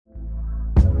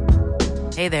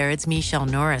Hey there, it's Michelle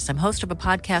Norris. I'm host of a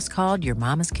podcast called Your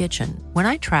Mama's Kitchen. When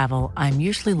I travel, I'm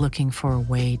usually looking for a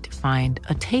way to find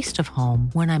a taste of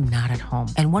home when I'm not at home.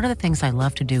 And one of the things I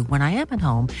love to do when I am at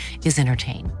home is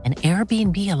entertain. And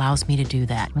Airbnb allows me to do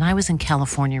that. When I was in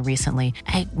California recently,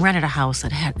 I rented a house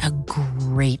that had a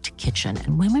great kitchen.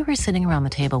 And when we were sitting around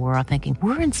the table, we were all thinking,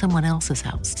 we're in someone else's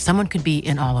house. Someone could be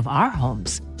in all of our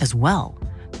homes as well.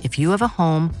 If you have a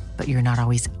home, but you're not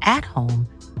always at home,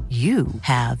 you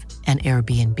have an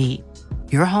Airbnb.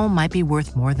 Your home might be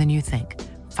worth more than you think.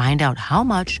 Find out how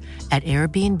much at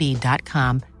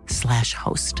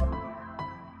airbnb.com/host.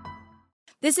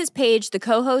 This is Paige, the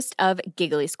co-host of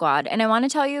Giggly Squad, and I want to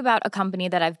tell you about a company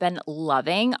that I've been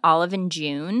loving, Olive &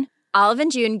 June. Olive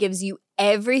 & June gives you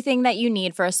everything that you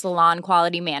need for a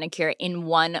salon-quality manicure in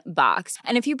one box.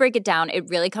 And if you break it down, it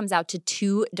really comes out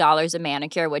to $2 a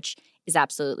manicure, which is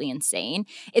absolutely insane.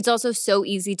 It's also so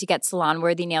easy to get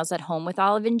salon-worthy nails at home with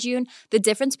Olive & June. The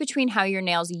difference between how your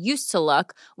nails used to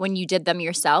look when you did them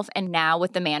yourself and now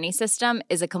with the Mani system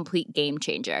is a complete game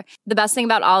changer. The best thing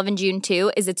about Olive & June,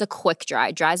 too, is it's a quick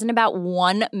dry. Dries in about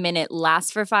 1 minute,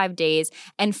 lasts for 5 days,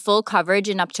 and full coverage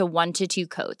in up to 1 to 2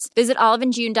 coats. Visit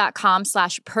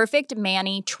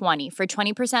oliveandjune.com/perfectmani20 for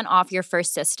 20% off your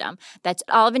first system. That's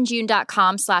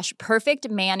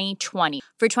oliveandjune.com/perfectmani20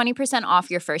 for 20% off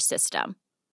your first system.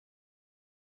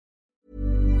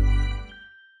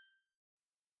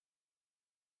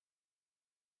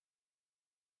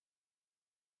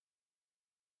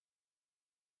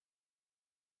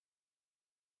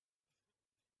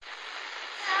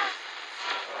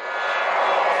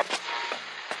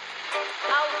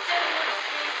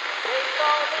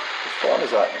 What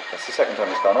is that? That's the second time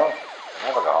it's gone off. They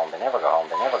never go home,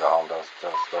 those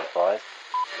boys.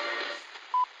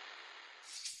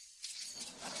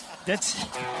 That's...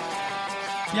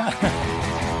 Yeah,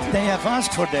 they have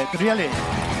asked for that, really.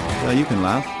 Well, you can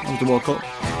laugh. It was the World Cup.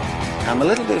 I'm a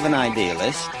little bit of an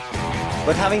idealist,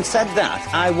 but having said that,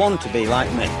 I want to be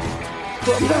like me.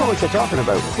 Well, you don't know what you're talking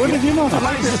about. What did you know? I'd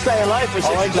like to stay alive for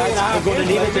 6 years. I'm going to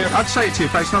need it there. I'd say it to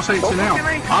your face, and I'll say it to you now.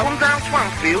 Come down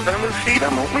Swansfield and we'll see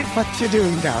them, won't we? What you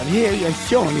doing down here, you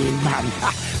shawny man?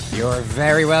 You're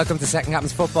very welcome to Second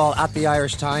Captain's Football at the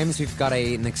Irish Times. We've got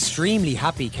an extremely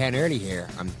happy Ken Early here,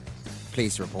 I'm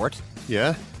pleased to report.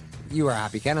 Yeah? You are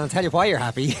happy, Ken. I'll tell you why you're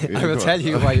happy. I will tell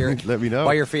you why you're Let me know.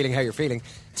 why you're feeling how you're feeling.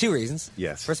 2 reasons.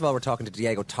 Yes. First of all, we're talking to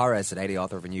Diego Torres today, the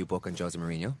author of a new book on Jose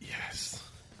Mourinho. Yes.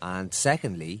 And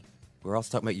secondly, we're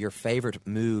also talking about your favourite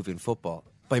move in football.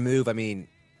 By move, I mean,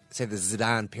 say the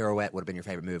Zidane pirouette would have been your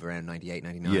favourite move around 98,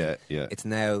 99. Yeah, yeah. It's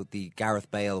now the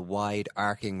Gareth Bale wide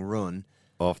arcing run.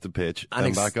 Off the pitch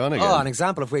and back on again. Oh, an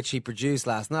example of which he produced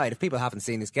last night. If people haven't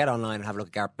seen this, get online and have a look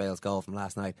at Gareth Bale's goal from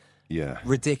last night. Yeah.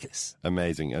 Ridiculous.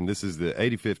 Amazing. And this is the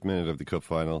 85th minute of the Cup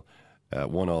final,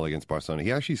 1-1 against Barcelona.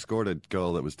 He actually scored a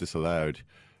goal that was disallowed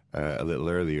a little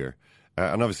earlier.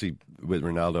 And obviously, with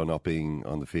Ronaldo not being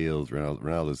on the field,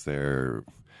 Ronaldo's there.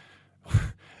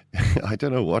 I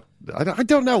don't know what. I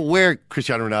don't know where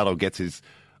Cristiano Ronaldo gets his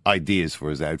ideas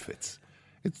for his outfits.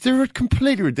 They're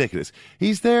completely ridiculous.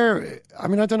 He's there. I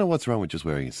mean, I don't know what's wrong with just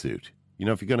wearing a suit. You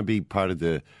know, if you're going to be part of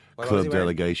the club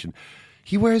delegation,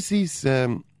 he wears these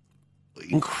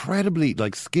incredibly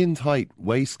skin tight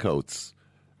waistcoats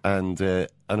and a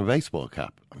baseball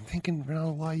cap. I'm thinking,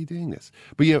 Ronaldo, why are you doing this?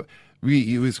 But it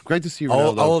was great to see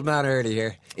Ronaldo. Old man Early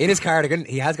here. In his cardigan.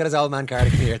 He has got his old man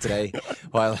cardigan here today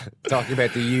while talking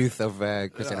about the youth of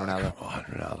Cristiano Ronaldo. Come on,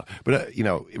 Ronaldo. But,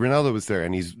 Ronaldo was there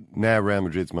and he's now Real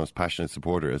Madrid's most passionate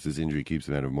supporter as his injury keeps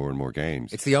him out of more and more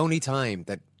games. It's the only time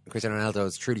that Cristiano Ronaldo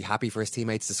is truly happy for his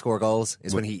teammates to score goals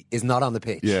is when he is not on the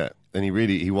pitch. Yeah, and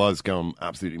he was going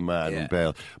absolutely mad with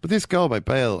Bale. But this goal by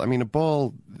Bale, I mean, a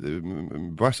ball,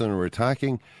 Barcelona were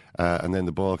attacking, and then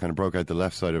the ball kind of broke out the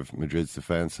left side of Madrid's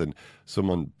defence, and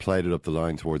someone played it up the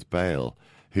line towards Bale,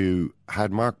 who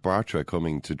had Marc Bartra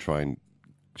coming to try and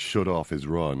shut off his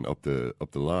run up the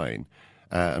line.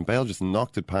 And Bale just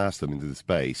knocked it past him into the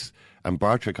space, and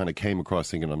Bartra kind of came across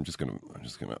thinking, I'm just going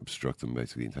to obstruct him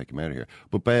basically and take him out of here.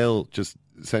 But Bale just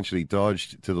essentially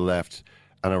dodged to the left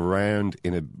and around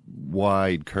in a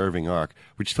wide curving arc,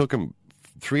 which took him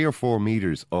 3 or 4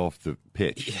 metres off the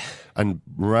pitch and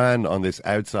ran on this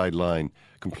outside line,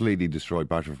 completely destroyed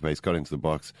Bartra for pace, got into the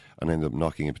box and ended up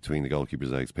knocking it between the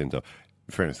goalkeeper's legs, Pinto.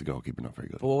 In fairness, the goalkeeper not very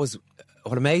good. But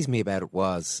what amazed me about it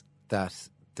was that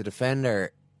the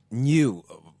defender knew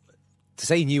to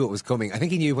say he knew what was coming, I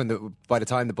think he knew by the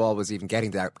time the ball was even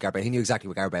getting to Gareth Bale, he knew exactly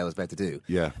what Gareth Bale was about to do.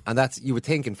 Yeah. And you would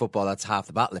think in football that's half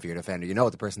the battle if you're a defender. You know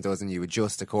what the person does and you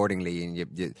adjust accordingly and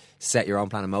you set your own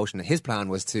plan of motion. And his plan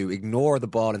was to ignore the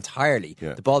ball entirely.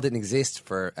 Yeah. The ball didn't exist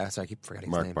for, sorry, I keep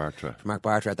forgetting his name. For Mark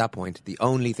Bartra. At that point, the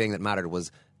only thing that mattered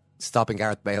was stopping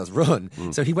Gareth Bale's run.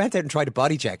 So he went out and tried to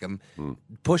body check him,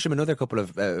 push him another couple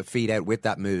of feet out with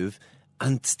that move,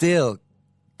 and still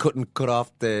couldn't cut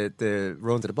off the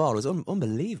run to the ball. It was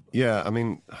unbelievable. Yeah, I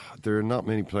mean, there are not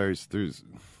many players.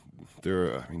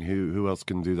 Who else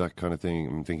can do that kind of thing?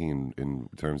 I'm thinking in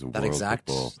terms of that world exact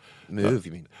football. Move,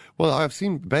 you mean? Well, I've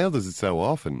seen Bale does it so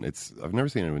often. I've never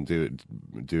seen anyone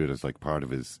do it as like part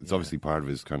of his. It's obviously part of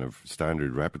his kind of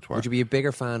standard repertoire. Would you be a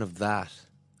bigger fan of that?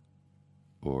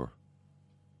 Or?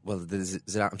 Well,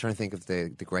 Zidane, I'm trying to think of the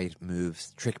great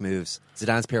moves, trick moves.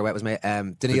 Zidane's pirouette was made.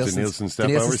 Denilson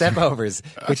step overs,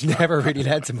 which never really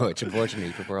led to much,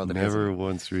 unfortunately, for World. Never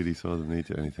once really saw them lead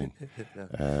to anything.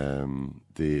 No.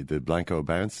 The Blanco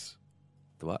bounce.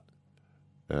 The what?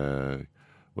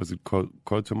 Was it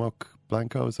Cuauhtemoc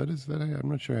Blanco? Is that I'm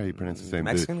not sure how you pronounce his name.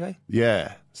 Mexican guy?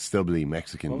 Yeah, stubbly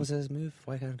Mexican. What was his move?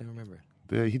 Why can't I remember?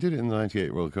 He did it in the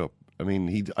 '98 World Cup. I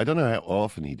mean, I don't know how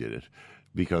often he did it,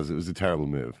 because it was a terrible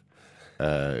move.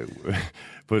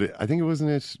 But I think it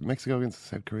wasn't Mexico against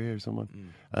South Korea or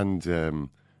someone. And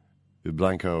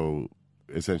Blanco,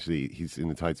 essentially, he's in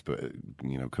the tights, but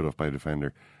cut off by a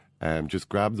defender, just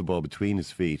grabbed the ball between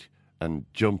his feet and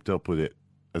jumped up with it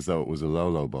as though it was a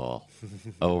low ball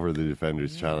over the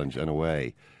defender's challenge and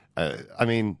away. I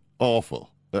mean,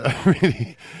 awful.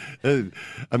 Really,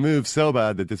 a move so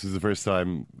bad that this was the first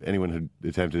time anyone had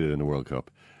attempted it in a World Cup.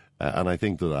 And I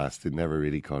think the last, it never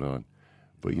really caught on.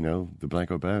 But, the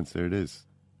Blanco bounce, there it is.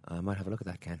 I might have a look at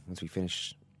that, Ken, once we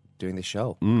finish doing this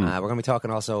show. We're going to be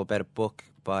talking also about a book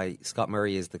by Scott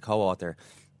Murray, is the co-author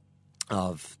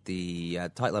of the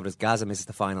title of it is Gaza Misses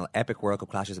the Final, Epic World Cup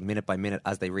Clashes Minute by Minute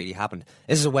as They Really Happened.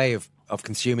 This is a way of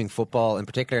consuming football in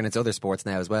particular, and it's other sports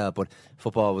now as well, but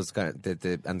football was kind of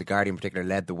and the Guardian in particular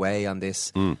led the way on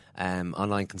this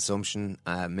online consumption,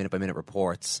 minute by minute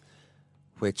reports,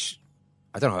 which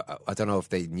I don't know if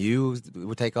they knew it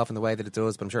would take off in the way that it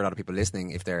does, but I'm sure a lot of people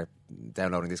listening, if they're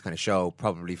downloading this kind of show,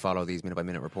 probably follow these minute by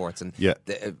minute reports. And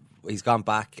he's gone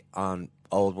back on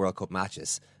old World Cup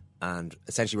matches and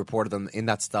essentially reported them in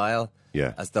that style,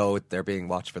 as though they're being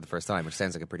watched for the first time, which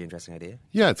sounds like a pretty interesting idea.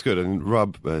 Yeah, it's good. And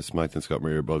Rob Smythe and Scott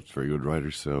Murray are both very good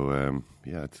writers, so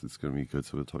it's going to be good.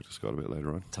 So we'll talk to Scott a bit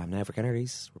later on. Time now for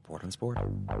Kennedy's Report on Sport.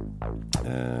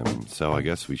 So I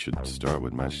guess we should start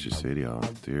with Manchester City. Oh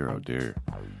dear.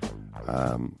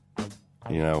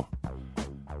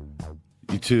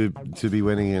 To be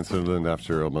winning against Sunderland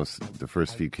after almost the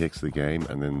first few kicks of the game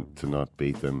and then to not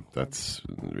beat them, that's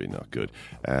really not good.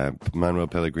 Manuel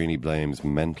Pellegrini blames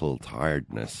mental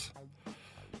tiredness.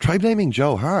 Try blaming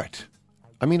Joe Hart.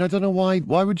 I mean, I don't know why.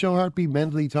 Why would Joe Hart be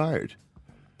mentally tired?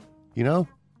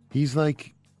 He's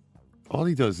like, all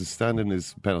he does is stand in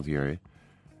his penalty area,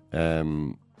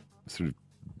 sort of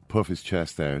puff his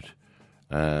chest out,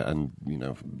 and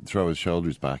throw his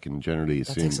shoulders back and generally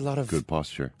assume good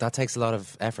posture. That takes a lot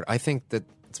of effort. I think that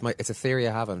it's a theory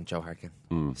I have on Joe Harkin.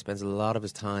 He spends a lot of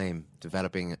his time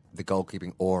developing the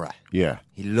goalkeeping aura. Yeah,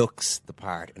 he looks the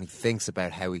part and he thinks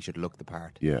about how he should look the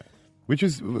part. Yeah, which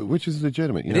is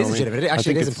legitimate. It is legitimate.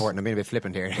 It is important. I'm being a bit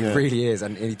flippant here. Yeah. It really is,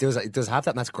 and he does have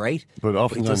that, and that's great. But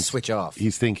often he does switch off.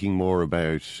 He's thinking more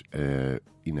about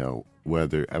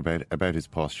whether about his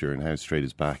posture and how straight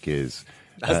his back is.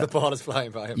 As the ball is flying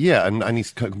by him. Yeah, and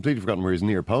he's completely forgotten where his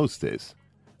near post is.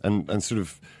 And sort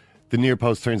of the near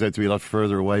post turns out to be a lot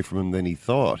further away from him than he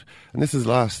thought. And this is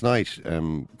last night,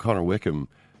 Connor Wickham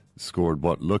scored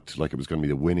what looked like it was going to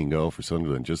be the winning goal for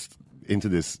Sunderland, just into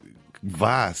this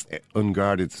vast,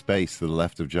 unguarded space to the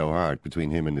left of Joe Hart between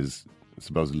him and his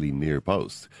supposedly near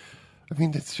post. I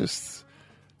mean, it's just...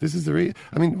 This is the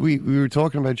we were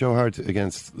talking about Joe Hart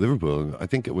against Liverpool. I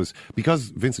think it was because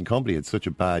Vincent Kompany had such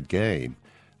a bad game.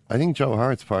 I think Joe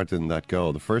Hart's part in that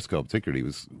goal, the first goal particularly,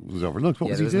 was overlooked. What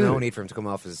was he doing? There was no need for him to come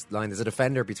off his line. There's a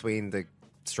defender between the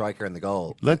striker and the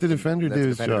goal. Let the defender do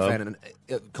his job.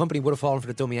 Kompany would have fallen for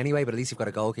the dummy anyway, but at least you've got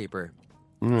a goalkeeper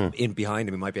in behind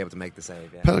him who might be able to make the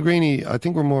save. Yeah. Pellegrini, I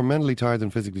think we're more mentally tired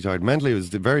than physically tired. Mentally, it was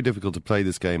very difficult to play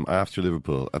this game after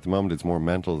Liverpool. At the moment, it's more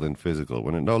mental than physical.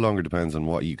 When it no longer depends on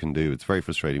what you can do, it's very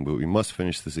frustrating, but we must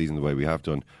finish the season the way we have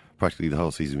done practically the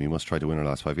whole season. We must try to win our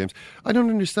last 5 games. I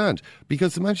don't understand,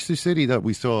 because the Manchester City that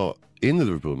we saw in the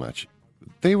Liverpool match,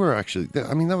 they were actually,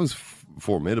 that was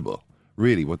formidable,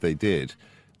 really, what they did.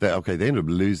 They ended up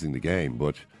losing the game,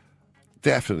 but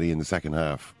definitely in the second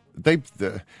half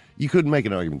you could make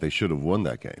an argument they should have won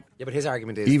that game. Yeah, but his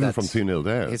argument is even that, from 2-0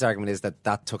 down. His argument is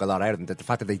that took a lot out of them. That the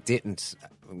fact that they didn't,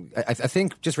 I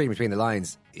think, just reading between the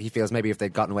lines, he feels maybe if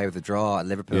they'd gotten away with the draw at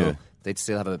Liverpool, they'd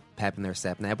still have a pep in their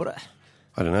step now. But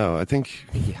I don't know. I think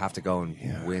you have to go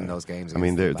and win those games. I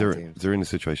mean, they're in a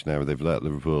situation now where they've let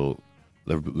Liverpool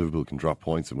can drop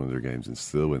points in one of their games and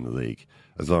still win the league,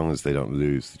 as long as they don't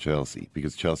lose to Chelsea,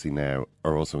 because Chelsea now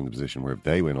are also in the position where if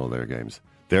they win all their games,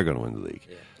 they're going to win the league.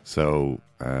 Yeah. So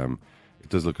it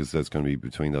does look as though it's going to be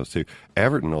between those two.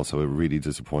 Everton also a really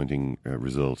disappointing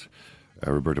result.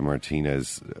 Roberto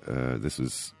Martinez, this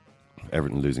was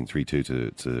Everton losing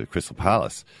 3-2 to Crystal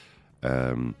Palace.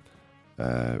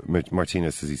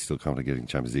 Martinez says he's still confident getting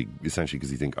Champions League, essentially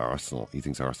because he thinks Arsenal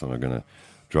are going to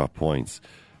drop points.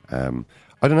 I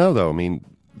don't know though. I mean,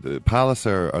 the Palace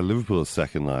are Liverpool's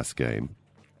second last game.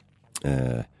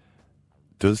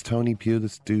 Does Tony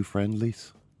Pulis do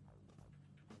friendlies?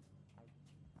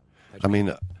 I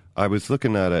mean, I was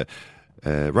looking at it.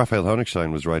 Raphael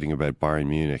Honigstein was writing about Bayern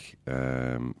Munich.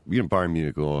 Bayern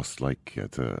Munich lost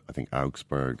to, I think,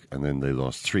 Augsburg, and then they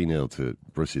lost 3-0 to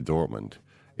Borussia Dortmund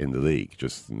in the league.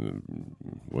 Just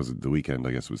was it the weekend?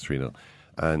 I guess it was 3-0,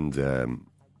 and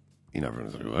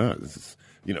everyone's like, "Wow, this is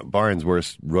Bayern's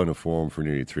worst run of form for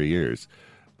nearly 3 years.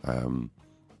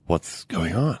 What's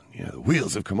going on? The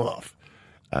wheels have come off."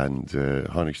 And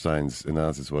Honigstein's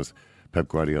analysis was Pep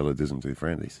Guardiola doesn't do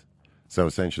friendlies. So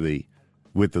essentially,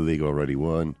 with the league already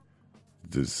won,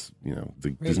 there's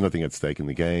nothing at stake in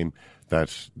the game,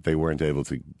 that they weren't able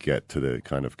to get to the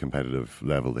kind of competitive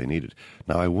level they needed.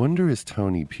 Now, I wonder, is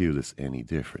Tony Pulis any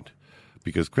different?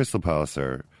 Because Crystal Palace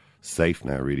are safe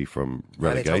now, really, from relegation.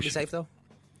 Are they totally safe, though?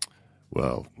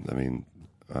 Well, I mean,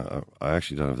 I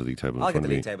actually don't have the league table in front of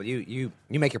me. I'll get the league table.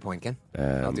 You make your point, Ken.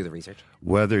 I'll do the research.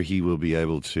 Whether he'll be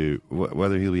able to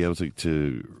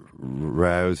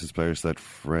rouse his players to that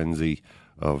frenzy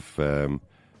of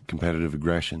competitive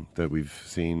aggression that we've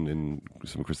seen in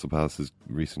some of Crystal Palace's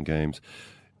recent games,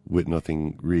 with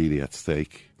nothing really at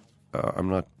stake, I'm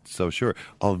not so sure.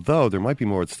 Although there might be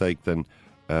more at stake than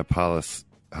Palace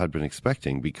had been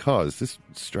expecting, because this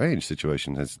strange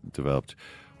situation has developed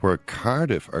where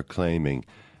Cardiff are claiming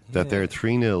that their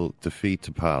 3-0 defeat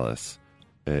to Palace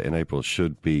in April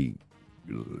should be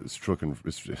stricken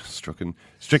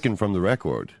from the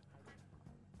record.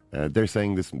 They're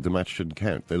saying the match shouldn't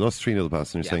count. They lost 3-0 to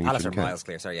Palace, and they're saying Palace it shouldn't are count. miles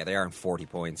clear. Sorry, they are on 40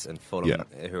 points, and Fulham,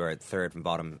 who are third from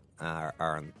bottom, are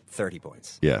on 30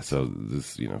 points. Yeah, so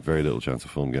there's very little chance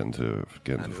of Fulham getting to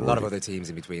 40. A lot of other teams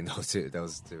in between those two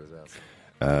as well.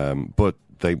 So. But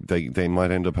they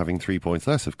might end up having 3 points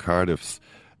less if Cardiff's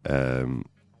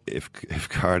if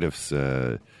Cardiff's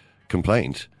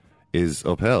complaint is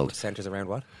upheld. Which centres around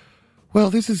what? Well,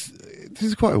 this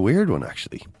is quite a weird one,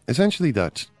 actually. Essentially,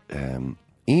 that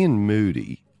Ian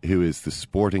Moody, who is the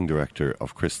sporting director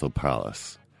of Crystal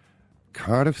Palace,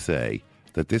 Cardiff say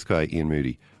that this guy, Ian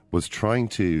Moody, was trying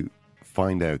to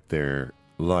find out their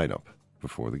lineup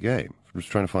before the game. He was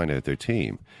trying to find out their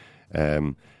team.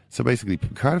 So basically,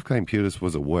 Cardiff claim Pulis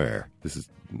was aware,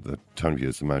 Tony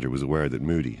Pulis, the manager, was aware that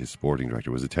Moody, his sporting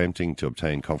director, was attempting to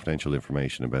obtain confidential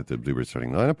information about the Bluebirds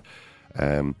starting lineup.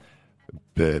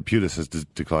 Pulis has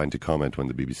declined to comment when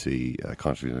the BBC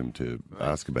contacted him to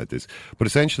ask about this. But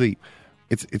essentially,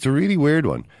 it's a really weird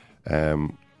one.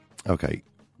 Okay,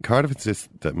 Cardiff insists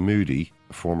that Moody,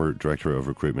 a former director of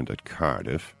recruitment at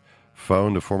Cardiff,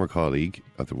 phoned a former colleague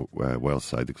at the Wales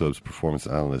side, the club's performance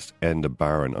analyst Enda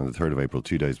Barron, on the 3rd of April,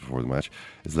 2 days before the match.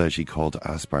 It's alleged he called to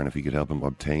ask Barron if he could help him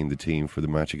obtain the team for the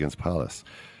match against Palace.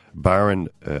 Barron,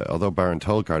 although Barron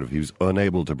told Cardiff he was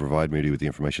unable to provide Moody with the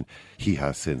information, he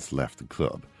has since left the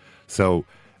club. So,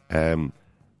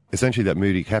 essentially, that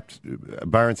Moody kept...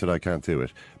 Barron said, "I can't do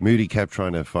it." Moody kept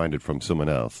trying to find it from someone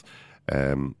else.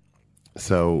 Apparently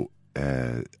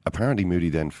Moody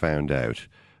then found out...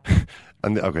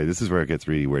 And okay, this is where it gets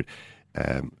really weird.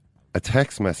 A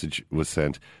text message was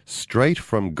sent straight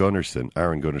from Gunnarsson,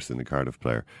 Aaron Gunnarsson, the Cardiff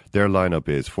player. Their lineup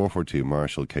is 4-4-2,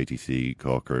 Marshall, KTC,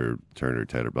 Cocker, Turner,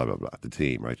 Taylor, blah, blah, blah. The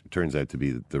team, right? It turns out to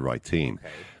be the right team.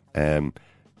 Okay.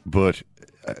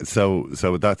 So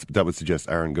that would suggest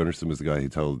Aaron Gunnarsson was the guy who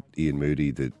told Ian Moody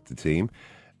the team.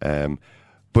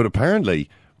 But apparently,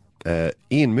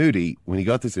 Ian Moody, when he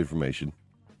got this information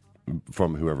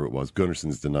from whoever it was,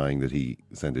 Gunnarsson's denying that he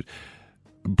sent it,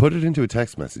 put it into a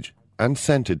text message and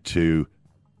sent it to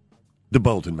the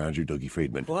Bolton manager, Dougie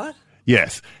Freedman. What?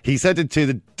 Yes. He sent it to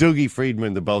the Dougie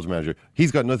Freedman, the Bolton manager.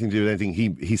 He's got nothing to do with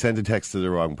anything. He sent a text to the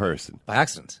wrong person. By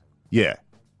accident? Yeah.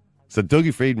 So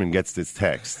Dougie Freedman gets this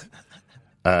text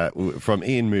from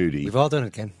Ian Moody. We've all done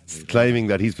it, Ken. Claiming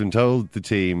that he's been told the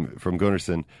team from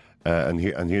Gunnarsson and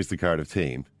here's the Cardiff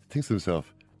team. Thinks to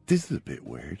himself, this is a bit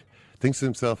weird. Thinks to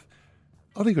himself,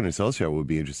 Ole Gunnar Solskjaer would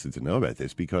be interested to know about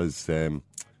this because, and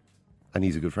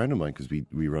he's a good friend of mine because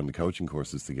we run the coaching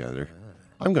courses together.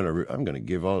 I'm gonna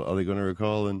give Ole Gunnar a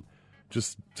call and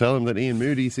just tell him that Ian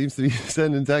Moody seems to be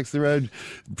sending texts around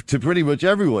to pretty much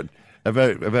everyone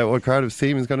about what Cardiff's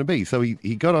team is going to be. So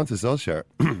he got onto Solskjaer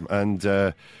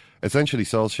and essentially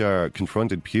Solskjaer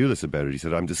confronted Pulis about it. He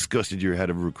said, I'm disgusted your head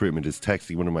of recruitment is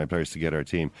texting one of my players to get our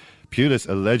team. Pulis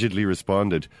allegedly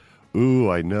responded, ooh,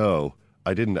 I know.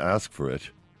 I didn't ask for it.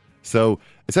 So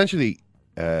essentially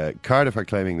Cardiff are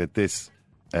claiming that this...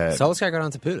 Solskjaer got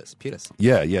on to Pulis.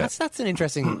 Yeah. That's an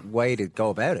interesting way to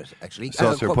go about it, actually.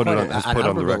 Solskjaer put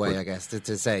on the record. Way, I guess,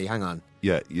 to say, hang on.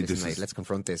 Yeah, mate, let's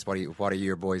confront this. What are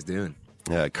your boys doing?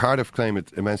 Cardiff claim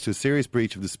it amounts to a serious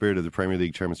breach of the spirit of the Premier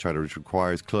League Chairman's Charter, which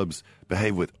requires clubs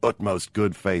behave with utmost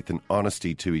good faith and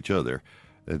honesty to each other.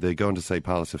 They go on to say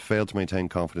Palace have failed to maintain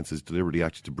confidence, has deliberately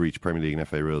acted to breach Premier League and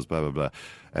FA rules, blah, blah,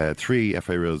 blah. 3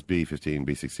 FA rules, B15,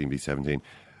 B16, B17.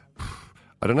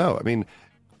 I don't know. I mean,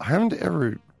 I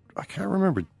can't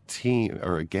remember team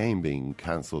or a game being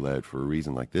cancelled out for a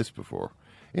reason like this before.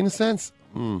 In a sense,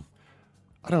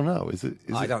 I don't know. Is it?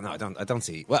 I don't know. I don't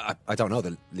see. Well, I don't know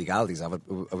the legalities of it.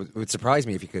 It would surprise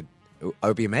me if you could. I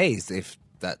would be amazed if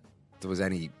there was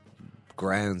any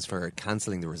grounds for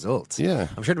cancelling the results. Yeah,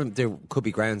 I'm sure there could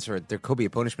be grounds for it. There could be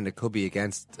a punishment. It could be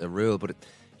against a rule, but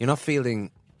you're not fielding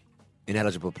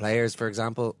ineligible players, for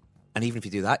example. And even if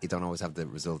you do that, you don't always have the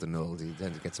result annulled. You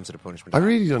tend to get some sort of punishment. I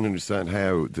really don't understand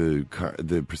how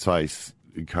the precise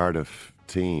Cardiff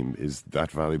team is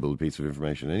that valuable a piece of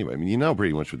information anyway. I mean, you know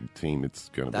pretty much what the team it's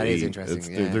going to be. That is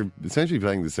interesting, yeah. They're essentially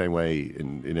playing the same way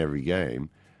in every game.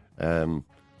 It's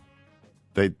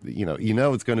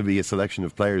going to be a selection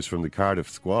of players from the Cardiff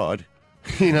squad.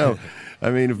 I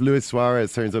mean, if Luis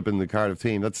Suarez turns up in the Cardiff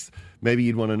team, that's maybe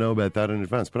you'd want to know about that in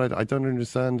advance. But I don't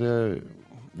understand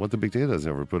what the big deal is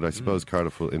ever. But I suppose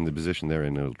Cardiff, in the position they're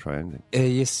in, will try anything.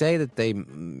 You say that they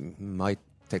might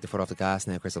take the foot off the gas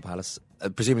now, Crystal Palace.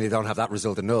 Presumably they don't have that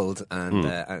result annulled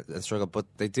and struggle, but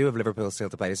they do have Liverpool still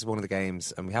to play. This is one of the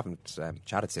games, and we haven't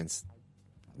chatted since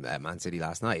Man City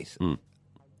last night.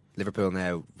 Liverpool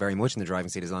now very much in the driving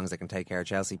seat as long as they can take care of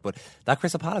Chelsea. But that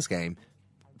Crystal Palace game,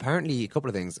 apparently a couple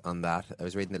of things on that. I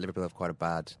was reading that Liverpool have quite a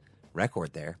bad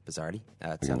record there, bizarrely,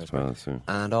 at against Palace, yeah.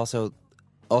 And also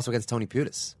against Tony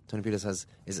Pulis. Tony Pulis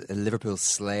is a Liverpool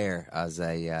slayer as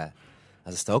a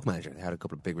Stoke manager. They had a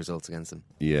couple of big results against them.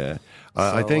 Yeah.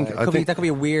 I think that could be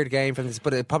a weird game from this,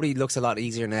 but it probably looks a lot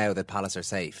easier now that Palace are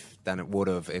safe than it would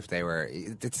have if they were.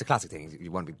 It's the classic thing. You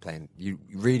want to be playing. You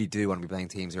really do want to be playing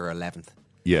teams who are 11th.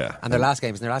 Yeah. And their last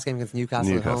game against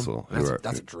Newcastle at home.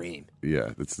 That's a dream.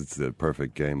 Yeah, it's a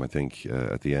perfect game, I think,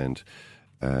 at the end.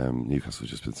 Newcastle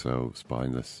has just been so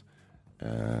spineless,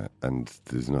 and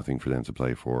there's nothing for them to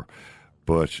play for.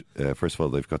 But first of all,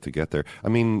 they've got to get there. I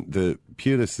mean, the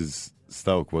Pulis'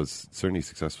 Stoke was certainly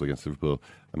successful against Liverpool.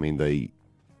 I mean, they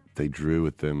drew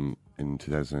with them in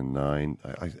 2009.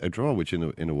 A draw, which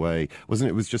in a way wasn't.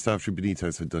 It was just after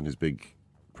Benitez had done his big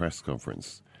press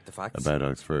conference about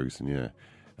Alex Ferguson, yeah.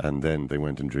 And then they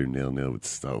went and drew 0-0 with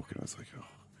Stoke, and I was like,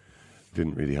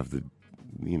 didn't really have the,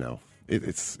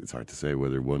 it's hard to say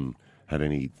whether one had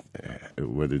any,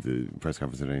 whether the press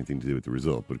conference had anything to do with the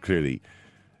result, but clearly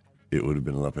it would have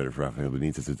been a lot better for Rafael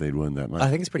Benitez if they'd won that match. I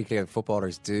think it's pretty clear that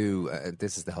footballers do,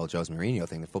 this is the whole Jose Mourinho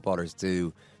thing, that footballers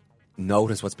do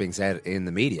notice what's being said in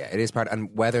the media. It is part, and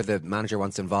whether the manager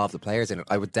wants to involve the players in it,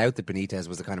 I would doubt that Benitez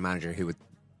was the kind of manager who would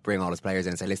bring all his players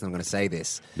in and say, listen, I'm going to say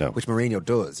this, which Mourinho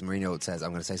does. Mourinho says, I'm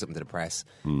going to say something to the press,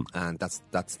 and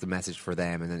that's the message for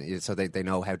them, and then, so they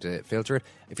know how to filter it.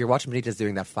 If you're watching Benitez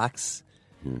doing that facts,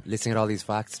 listening at all these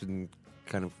facts, and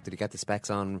kind of, did he get the specs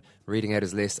on, reading out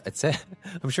his list, I'd say,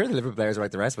 I'm sure the Liverpool players are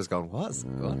like the rest of us going, what?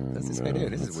 That's this guy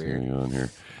doing? This is weird. On here.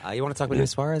 You want to talk about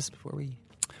Luis Suarez before we...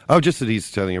 Oh, just that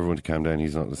he's telling everyone to calm down.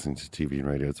 He's not listening to TV and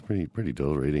radio. It's pretty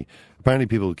dull, really. Apparently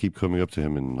people keep coming up to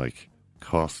him in, like,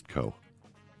 Costco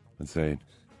and saying,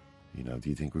 do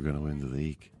you think we're going to win the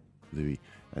league, Louis?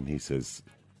 And he says,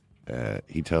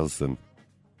 he tells them,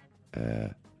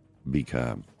 be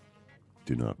calm,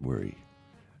 do not worry.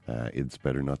 It's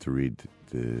better not to read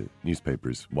the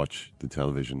newspapers, watch the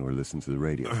television, or listen to the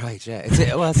radio. Right, yeah.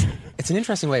 It's an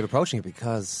interesting way of approaching it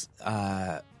because we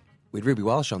had Ruby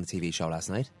Walsh on the TV show last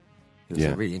night. He was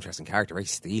a really interesting character, very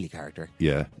steely character.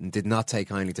 Yeah. And did not take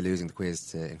kindly to losing the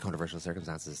quiz in controversial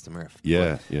circumstances to Murph.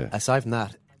 Yeah, but yeah. Aside from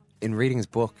that, in reading his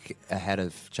book ahead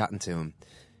of chatting to him,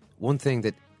 one thing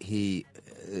that an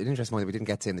interesting one that we didn't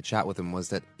get to in the chat with him was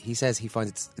that he says he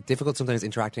finds it difficult sometimes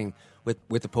interacting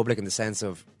with the public in the sense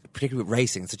of particularly with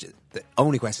racing, the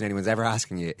only question anyone's ever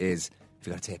asking you is, "Have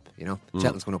you got a tip?" You know,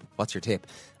 Cheltenham's going up. What's your tip?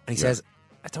 And he says,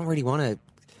 "I don't really want to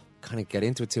kind of get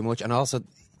into it too much." And also,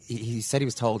 he said he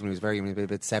was told when he was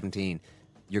about 17,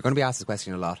 "You're going to be asked this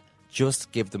question a lot.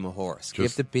 Just give them a horse.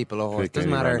 Give the people a horse. It doesn't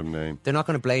matter. They're not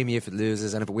going to blame you if it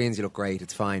loses, and if it wins, you look great.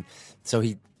 It's fine." So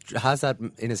he has that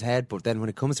in his head, but then when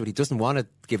it comes to it, he doesn't want to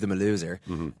give them a loser,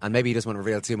 and maybe he doesn't want to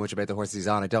reveal too much about the horses he's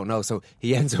on. I don't know. So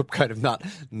he ends up kind of not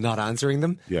answering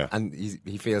them. Yeah. And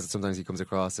he feels that sometimes he comes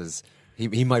across as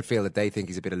he might feel that they think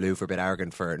he's a bit aloof or a bit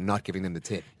arrogant for not giving them the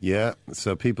tip. Yeah.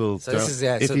 So people, if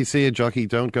so you see a jockey,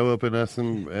 don't go up and ask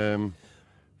them.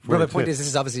 Well, my point is, this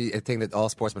is obviously a thing that all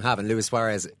sportsmen have, and Luis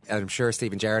Suarez, I'm sure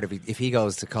Stephen Gerrard, if he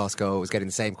goes to Costco, is getting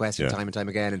the same question time and time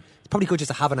again, and it's probably good just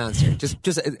to have an answer,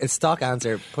 just a stock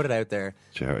answer, put it out there,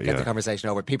 get the conversation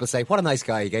over. People say, "What a nice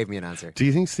guy, he gave me an answer." Do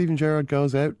you think Stephen Gerrard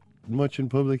goes out much in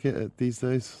public these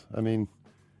days? I mean,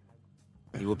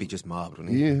 he would be just mobbed,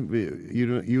 wouldn't he? Yeah,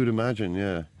 you would imagine.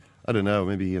 Yeah, I don't know.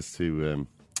 Maybe he has to,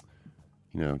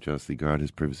 jealously guard his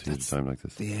privacy at a time like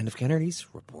this. The end of Kennedy's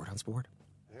report on sport.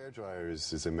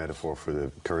 Hairdryers is a metaphor for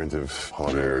the current of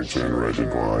hot air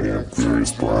generated by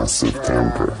various blasts of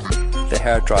temper. The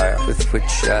hairdryer with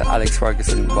which Alex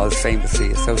Ferguson was famously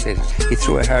associated. He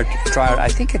threw a hairdryer, I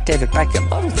think, at David Beckham.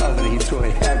 I always thought that he threw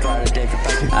a hairdryer at David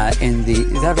Beckham.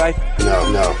 Is that right? No.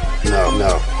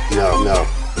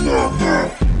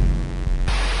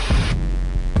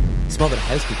 Small bit of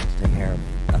housekeeping to take care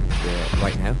of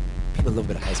right now. People love a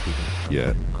bit of housekeeping.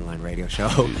 Yeah. Online radio show.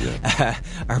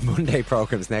 Our Monday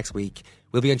programmes next week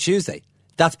will be on Tuesday.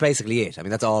 That's basically it. I mean,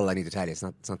 that's all I need to tell you. It's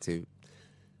not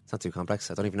too complex.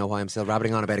 I don't even know why I'm still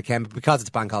rabbiting on about it, Ken, but because it's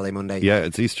Bank Holiday Monday. Yeah,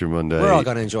 it's Easter Monday. We're all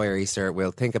going to enjoy our Easter.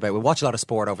 We'll watch a lot of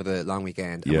sport over the long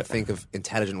weekend, and we'll think of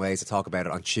intelligent ways to talk about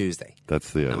it on Tuesday.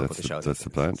 That's the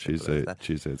plan. Tuesday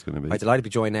it's going to be. I'm delighted to be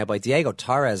joined now by Diego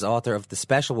Torres, author of The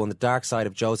Special One, The Dark Side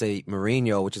of Jose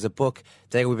Mourinho, which is a book,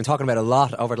 Diego, we've been talking about a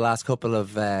lot over the last couple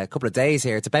of days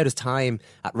here. It's about his time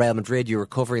at Real Madrid. You were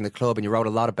covering the club and you wrote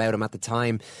a lot about him at the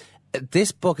time.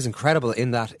 This book is incredible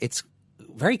in that it's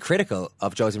very critical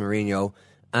of Jose Mourinho.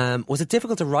 Was it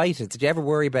difficult to write it? Did you ever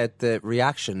worry about the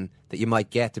reaction that you might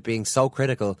get to being so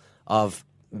critical of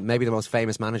maybe the most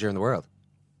famous manager in the world?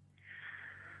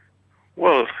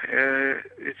 Well,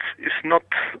 it's not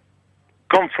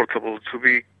comfortable to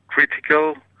be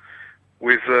critical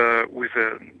with the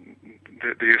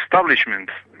establishment.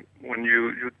 When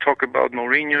you talk about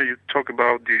Mourinho, you talk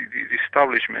about the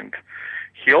establishment.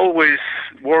 He always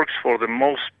works for the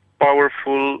most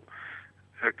powerful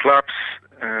clubs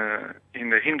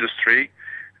in the industry,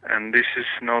 and this is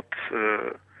not.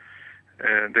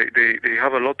 They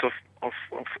have a lot of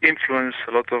influence,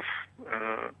 a lot of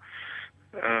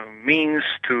means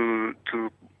to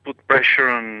put pressure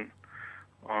on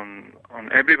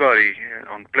everybody,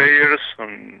 on players,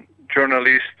 on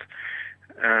journalists,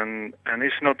 and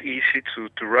it's not easy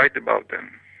to write about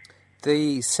them.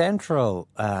 The central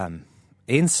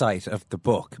insight of the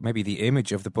book, maybe the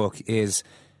image of the book, is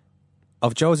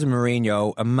of Jose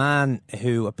Mourinho, a man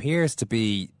who appears to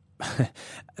be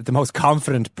the most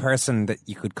confident person that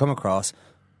you could come across,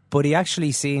 but he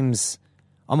actually seems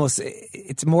almost,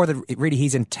 it's more that really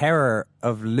he's in terror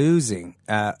of losing,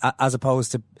 as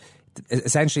opposed to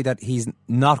essentially that he's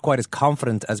not quite as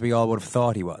confident as we all would have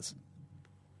thought he was.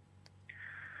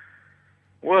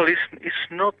 Well, it's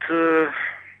not.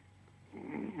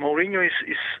 Mourinho is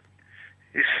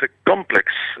a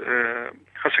complex,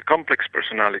 has a complex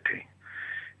personality.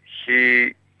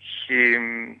 He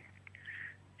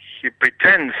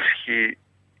pretends he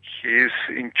is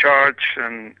in charge,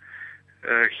 and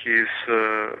he's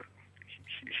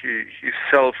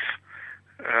self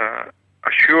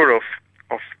assured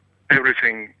of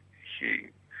everything.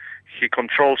 He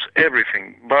controls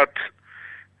everything, but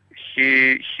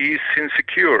he's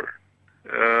insecure,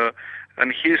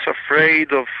 and he's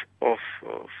afraid of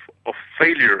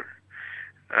failure.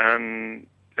 And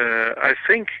I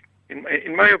think,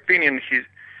 in my opinion, he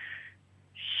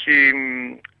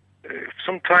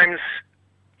sometimes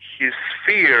his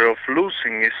fear of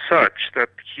losing is such that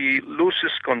he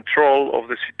loses control of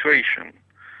the situation.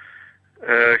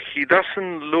 He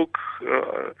doesn't look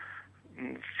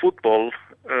football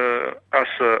as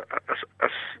a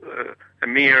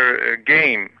mere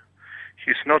game.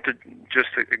 He's not just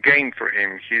a game for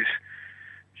him. He's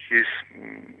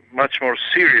much more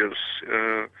serious,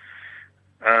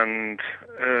 and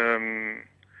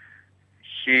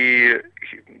he's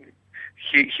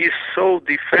so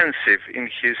defensive in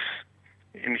his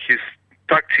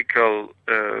tactical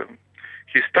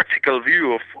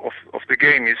view of the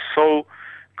game is so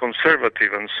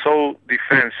conservative and so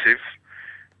defensive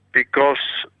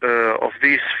because of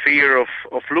this fear of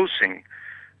losing.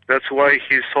 That's why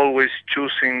he's always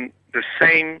choosing the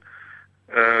same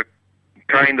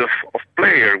kind of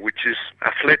player, which is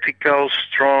athletical,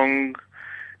 strong,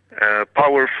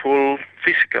 powerful,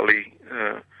 physically,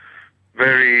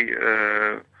 very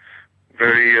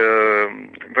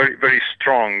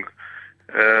strong,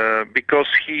 because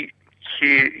he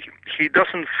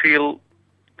doesn't feel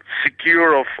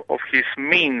secure of his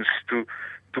means to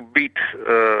beat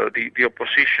the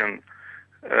opposition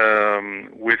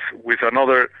with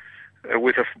another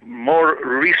with a more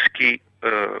risky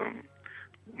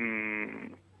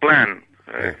plan.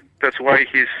 That's why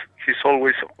he's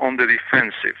always on the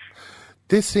defensive.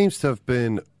 This seems to have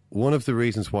been one of the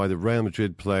reasons why the Real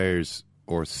Madrid players,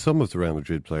 or some of the Real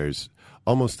Madrid players,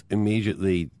 almost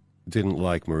immediately didn't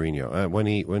like Mourinho. When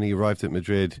he arrived at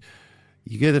Madrid,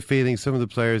 you get a feeling some of the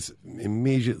players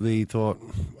immediately thought,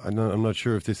 I'm not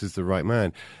sure if this is the right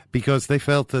man, because they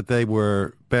felt that they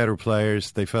were better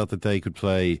players. They felt that they could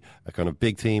play a kind of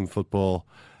big team football,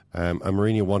 and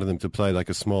Mourinho wanted them to play like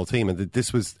a small team, and that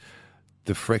this was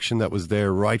the friction that was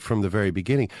there right from the very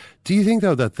beginning. Do you think,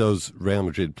 though, that those Real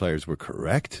Madrid players were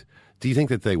correct? Do you think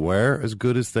that they were as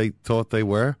good as they thought they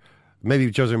were?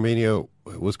 Maybe Jose Mourinho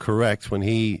was correct when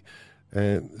he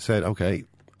said, okay,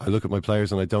 I look at my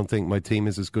players and I don't think my team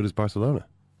is as good as Barcelona.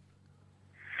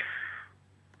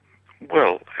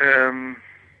 Well,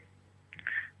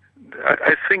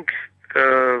 I think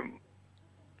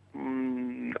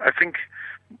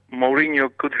Mourinho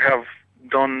could have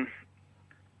done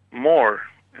more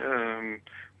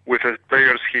with the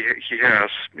players he has,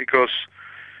 because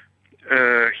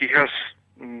he has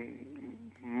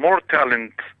more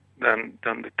talent than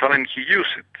the talent he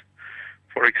uses.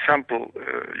 For example,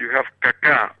 you have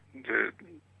Kaká,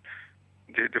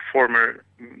 the former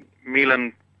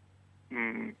Milan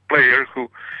player,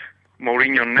 who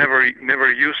Mourinho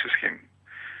never uses him,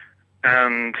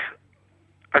 and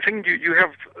I think you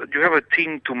have a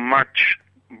team to match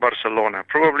Barcelona.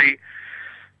 Probably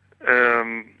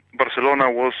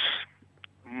Barcelona was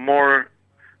more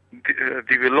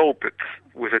developed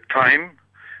with the time.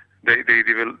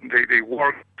 They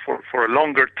work for a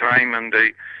longer time, and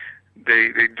they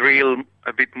drill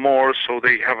a bit more, so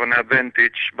they have an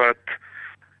advantage. But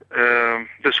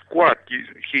the squad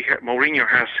Mourinho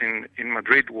has in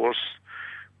Madrid was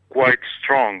quite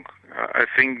strong. I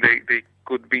think they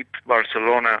could beat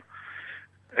Barcelona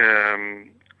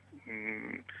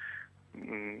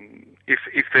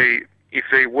if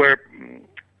they were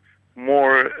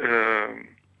more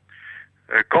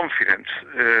confident,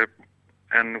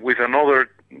 and with another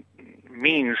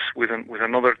means, with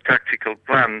another tactical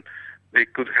plan, they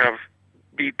could have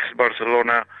beat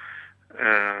Barcelona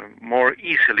more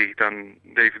easily than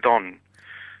they've done.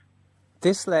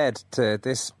 This led to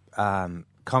this, I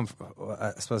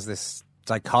suppose, this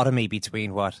dichotomy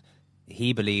between what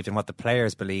he believed and what the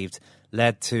players believed,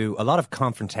 led to a lot of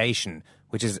confrontation,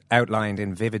 which is outlined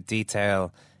in vivid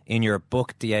detail in your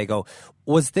book, Diego.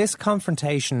 Was this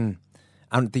confrontation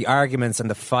and the arguments and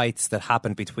the fights that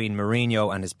happened between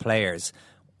Mourinho and his players,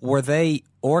 were they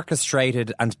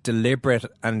orchestrated and deliberate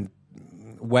and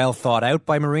well thought out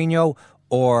by Mourinho,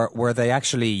 or were they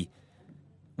actually,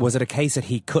 was it a case that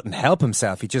he couldn't help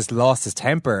himself, he just lost his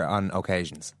temper on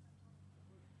occasions?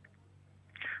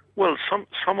 Well,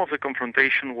 some of the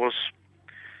confrontation was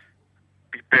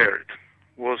prepared,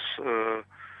 was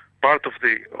part of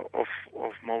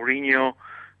Mourinho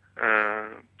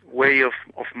way of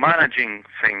managing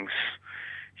things.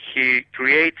 He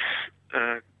creates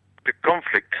the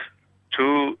conflict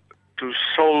to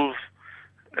solve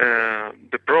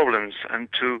the problems, and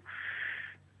to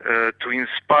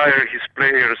inspire his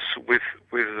players with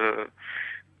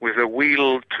a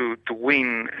will to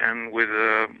win, and with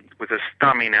a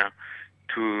stamina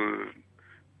to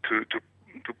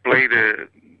play the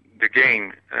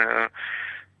game.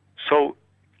 So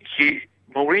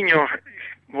Mourinho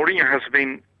has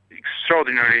been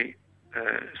extraordinarily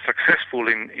successful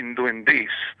in doing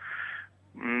this,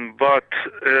 but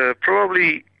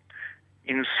probably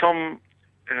in some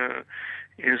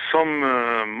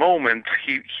moment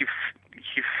he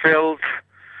felt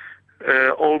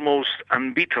almost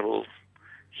unbeatable.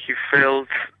 He felt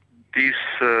this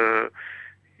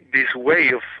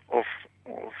way of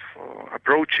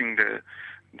approaching the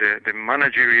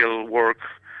managerial work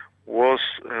was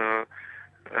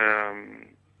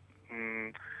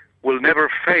will never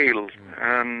fail,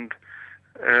 and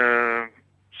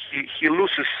he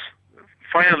loses.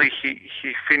 Finally,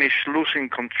 he finished losing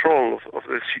control of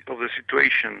the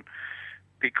situation,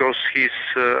 because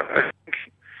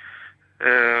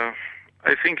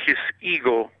I think his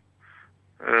ego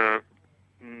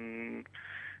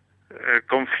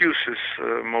confuses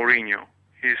Mourinho.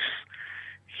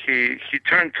 He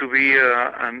turned to be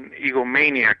an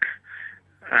egomaniac,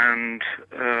 and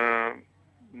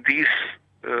this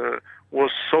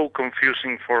was so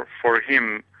confusing for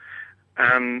him.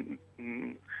 And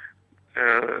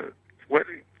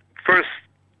first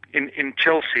in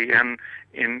Chelsea and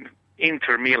in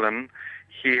Inter Milan,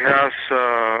 he has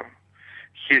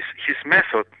his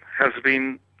method has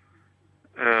been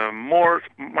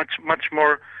much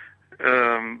more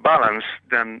balanced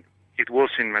than it was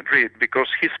in Madrid, because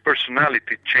his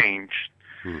personality changed.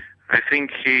 I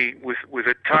think with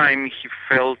the time he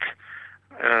felt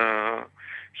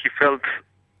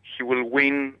he will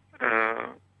win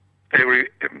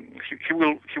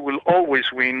he will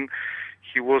always win.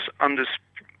 He was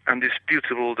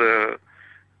undisputable the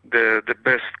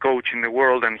best coach in the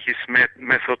world, and his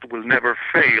method will never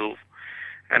fail,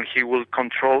 and he will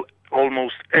control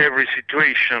almost every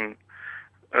situation.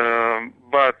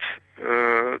 But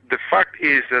the fact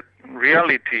is that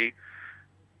reality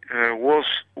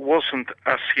wasn't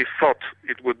as he thought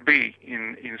it would be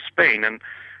in Spain,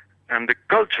 and the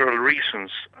cultural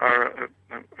reasons are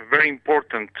a very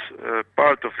important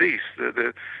part of this.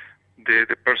 The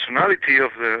personality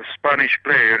of the Spanish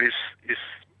player is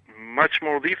much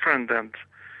more different than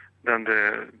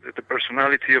the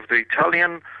personality of the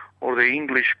Italian or the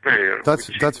English player.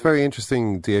 That's very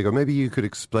interesting, Diego. Maybe you could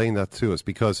explain that to us,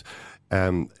 because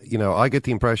I get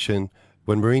the impression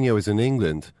when Mourinho is in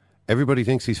England, everybody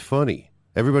thinks he's funny.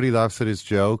 Everybody laughs at his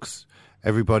jokes.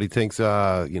 Everybody thinks,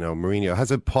 Mourinho has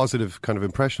a positive kind of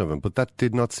impression of him, but that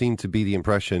did not seem to be the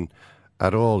impression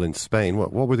at all in Spain.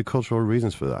 What were the cultural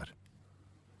reasons for that?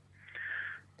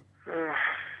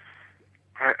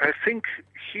 I think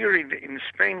here in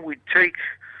Spain we take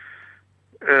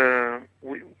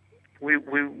we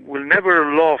will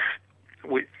never love.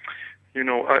 Let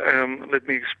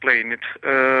me explain it.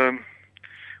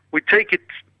 We take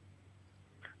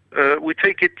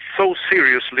it so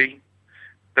seriously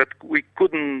that we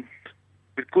couldn't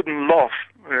laugh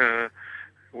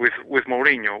with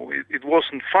Mourinho. It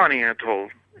wasn't funny at all.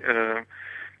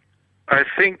 I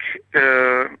think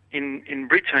in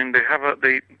Britain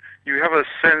you have a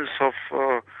sense of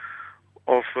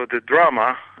the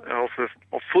drama of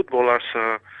football as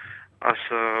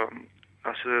a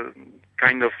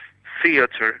kind of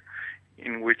theater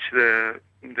in which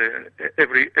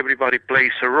everybody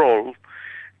plays a role,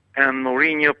 and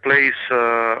Mourinho plays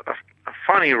a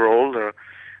funny role.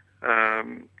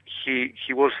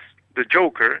 He was the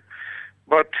Joker,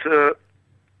 but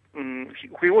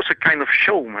he was a kind of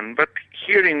showman. But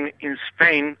here in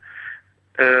Spain,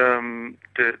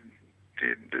 the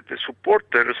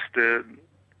supporters, the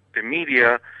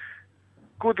media,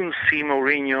 couldn't see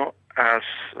Mourinho as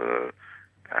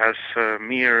a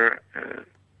mere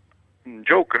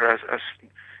Joker, as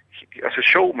a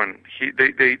showman.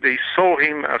 They saw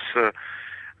him as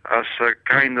a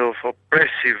kind of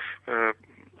oppressive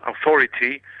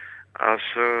authority, as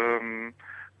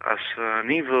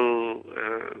an evil,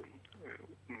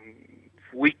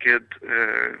 wicked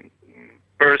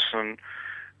person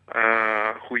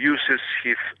who uses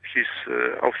his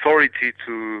authority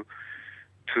to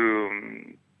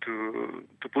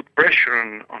put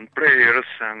pressure on players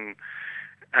and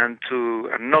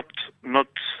not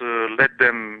let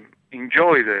them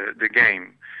enjoy the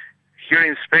game. Here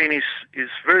in Spain is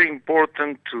very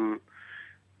important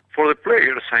for the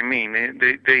players. I mean,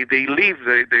 they live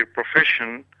their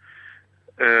profession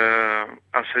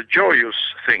as a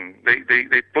joyous thing.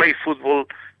 They play football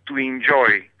to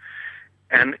enjoy,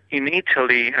 and in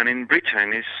Italy and in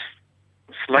Britain is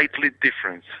slightly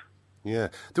different. Yeah,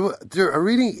 there a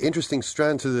really interesting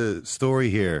strand to the story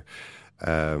here,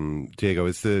 Diego,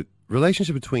 is the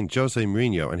relationship between Jose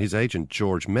Mourinho and his agent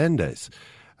George Mendes.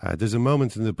 There's a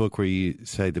moment in the book where you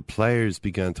say the players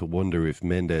began to wonder if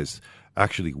Mendes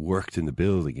actually worked in the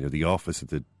building, the office at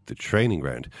the training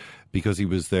ground, because he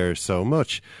was there so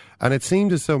much. And it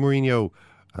seemed as though Mourinho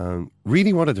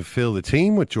really wanted to fill the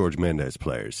team with George Mendes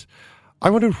players. I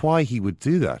wondered why he would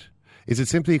do that. Is it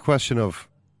simply a question of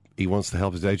he wants to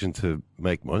help his agent to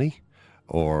make money?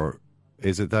 Or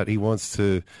is it that he wants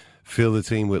to fill the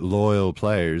team with loyal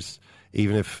players,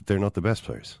 even if they're not the best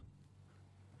players?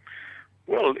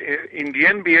 Well, in the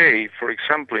NBA, for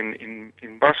example, in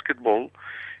basketball,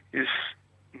 is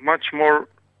much more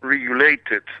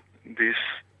regulated.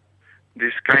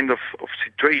 This kind of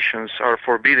situations are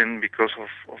forbidden because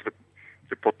of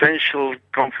the potential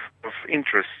conflict of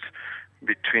interest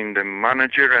between the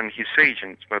manager and his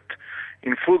agent. But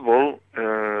in football,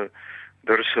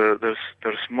 there's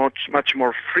much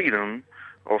more freedom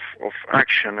of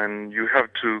action, and you have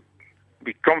to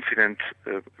be confident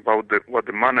about what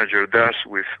the manager does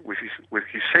with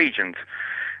his agent.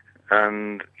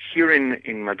 And here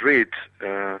in Madrid,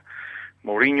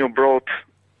 Mourinho brought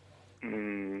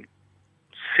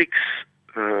 6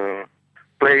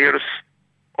 players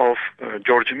of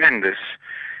Jorge Mendes,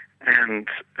 and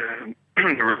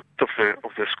the rest of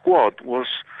the squad was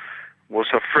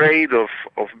afraid of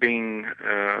being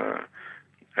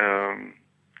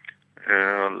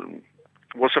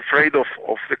was afraid of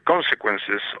the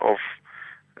consequences of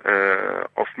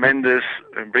Mendes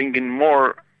bringing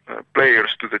more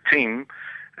players to the team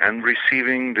and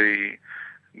receiving the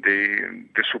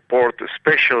support, the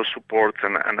special support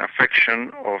and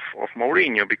affection of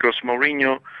Mourinho, because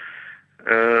Mourinho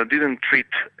didn't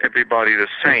treat everybody the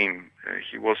same.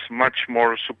 He was much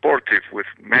more supportive with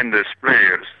Mendes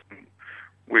players,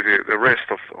 with the rest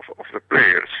of the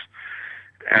players,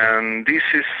 and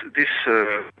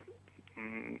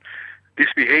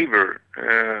this behavior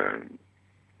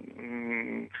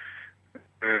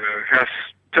has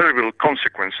terrible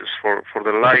consequences for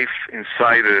the life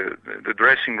inside the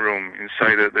dressing room,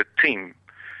 inside the team.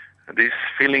 This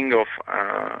feeling of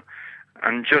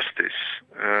injustice,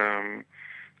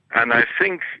 and I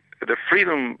think the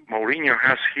freedom Mourinho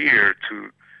has here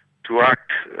to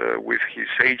act with his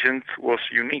agent was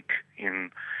unique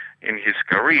in his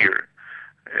career.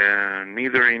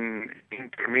 Neither in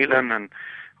Inter Milan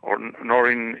nor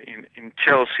in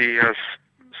Chelsea has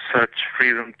such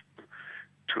freedom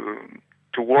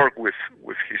to work with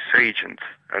his agent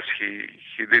as he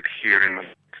did here in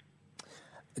Madrid.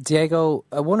 Diego,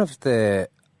 one of the,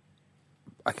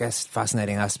 I guess,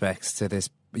 fascinating aspects to this,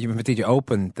 you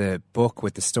opened the book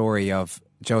with the story of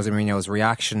Jose Mourinho's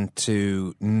reaction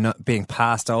to not being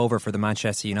passed over for the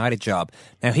Manchester United job.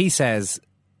 Now, he says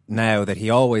now that he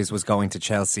always was going to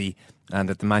Chelsea and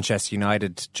that the Manchester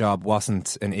United job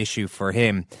wasn't an issue for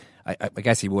him. I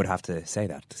guess he would have to say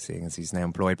that, seeing as he's now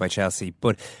employed by Chelsea.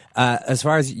 But as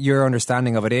far as your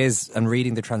understanding of it is, and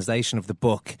reading the translation of the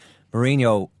book,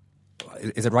 Mourinho,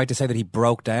 is it right to say that he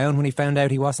broke down when he found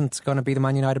out he wasn't going to be the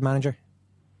Man United manager?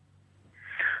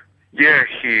 Yeah,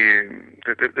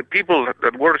 the people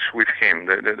that works with him,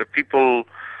 the people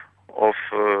of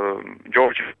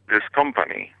George's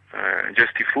company,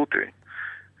 Gestifute,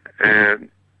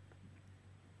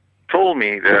 told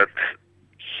me that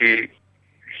he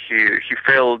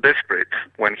felt desperate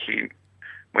when he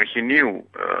knew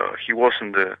he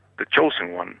wasn't the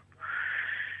chosen one.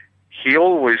 He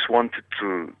always wanted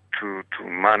to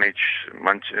manage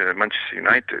Manchester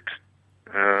United.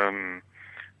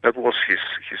 That was his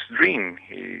dream,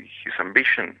 his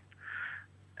ambition.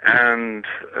 And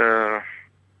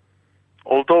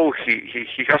although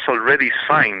he has already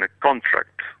signed a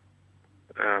contract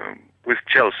with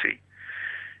Chelsea,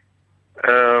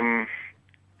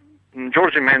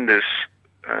 Jorge Mendes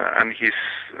and his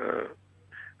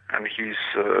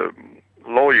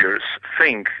lawyers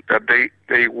think that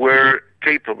they were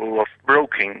capable of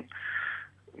breaking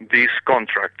this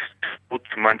contract to put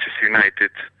Manchester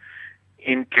United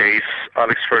in case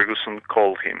Alex Ferguson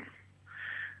called him.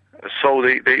 So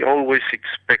they always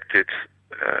expected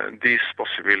this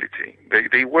possibility.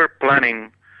 They were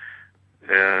planning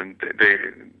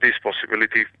this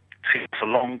possibility since a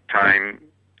long time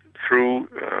through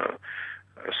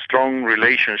a strong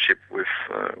relationship with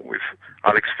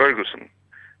Alex Ferguson.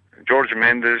 Jorge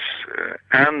Mendes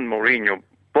and Mourinho,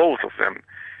 both of them,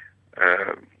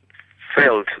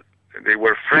 felt they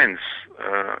were friends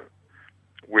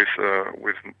with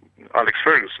Alex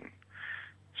Ferguson.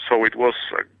 So it was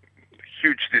a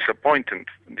huge disappointment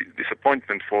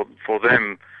for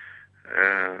them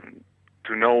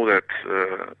to know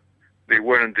that they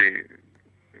weren't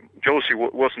Josie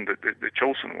wasn't the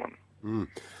chosen one. Mm.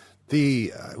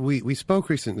 We spoke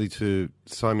recently to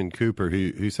Simon Cooper,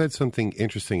 who said something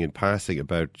interesting in passing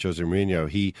about Jose Mourinho.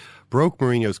 He broke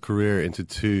Mourinho's career into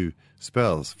 2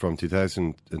 spells, from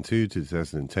 2002 to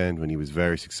 2010, when he was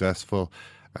very successful,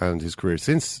 and his career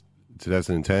since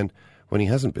 2010, when he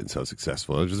hasn't been so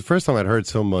successful. It was the first time I'd heard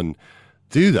someone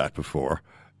do that before,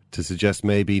 to suggest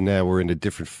maybe now we're in a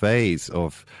different phase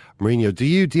of Mourinho. Do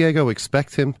you, Diego,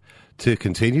 expect him to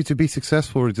continue to be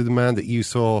successful, or do the man that you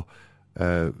saw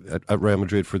at Real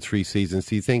Madrid for 3 seasons,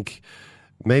 do you think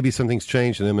maybe something's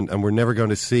changed in him and we're never going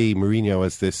to see Mourinho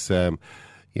as this a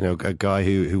guy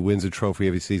who wins a trophy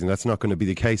every season? That's not going to be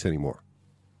the case anymore.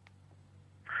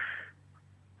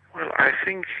 Well, I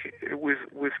think with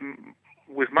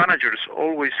managers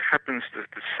always happens the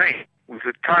same. With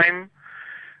the time,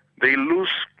 they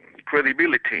lose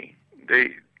credibility.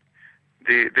 The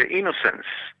innocence.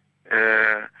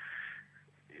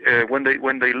 When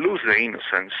they lose the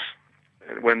innocence,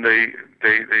 when they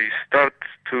start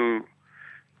to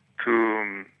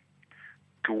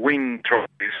win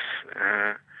trophies,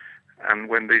 and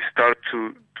when they start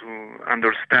to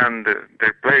understand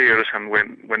their players, and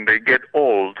when they get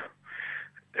old,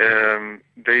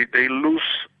 they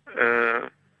lose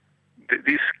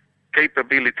this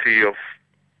capability of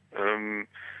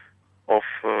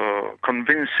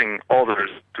convincing others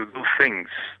to do things.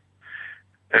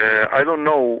 I don't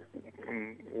know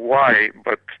why,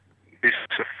 but this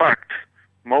is a fact.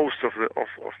 Most of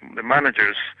the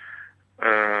managers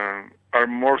are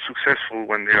more successful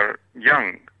when they are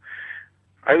young.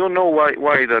 I don't know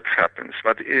why that happens,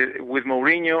 but with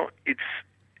Mourinho, this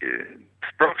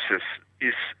process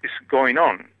is going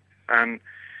on, and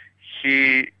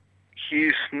he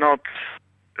is not.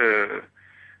 The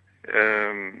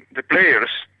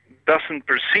players doesn't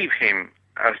perceive him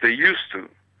as they used to,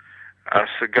 as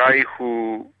a guy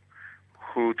who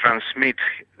transmits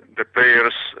the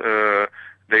players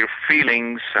their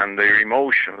feelings and their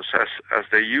emotions as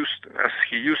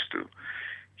he used to.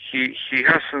 He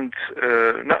hasn't.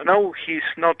 Now he's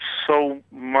not so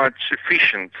much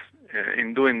efficient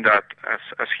in doing that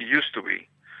as he used to be,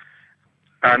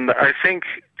 and I think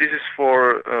this is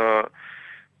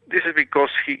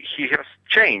because he has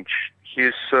changed.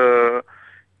 His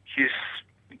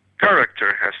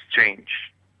character has changed.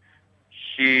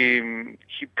 He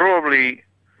probably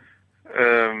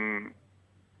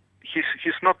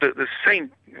he's not the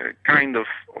same kind of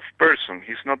person.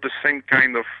 He's not the same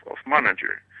kind of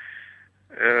manager.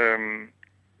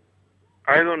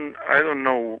 I don't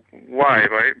know why,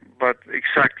 but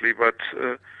exactly. But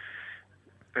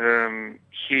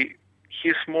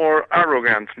he's more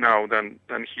arrogant now than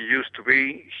he used to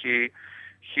be. He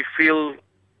feels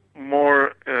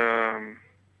more.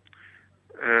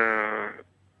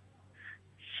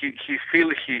 He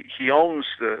feels he owns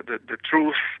the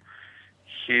truth.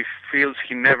 He feels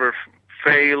he never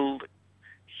failed.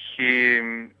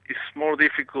 It's more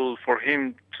difficult for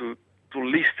him to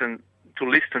listen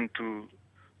to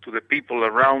the people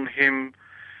around him.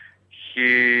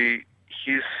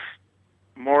 He's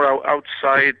more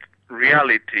outside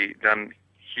reality than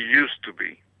he used to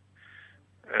be,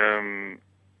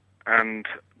 and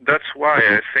that's why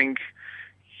I think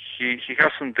he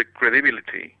hasn't the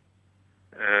credibility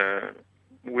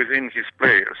within his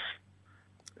players,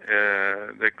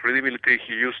 the credibility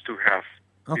he used to have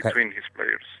between his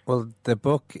players. Well, the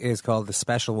book is called The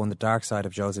Special One, The Dark Side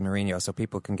of Jose Mourinho, so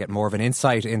people can get more of an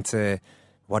insight into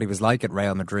what he was like at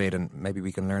Real Madrid, and maybe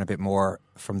we can learn a bit more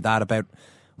from that about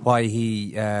why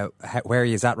where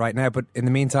he is at right now. But in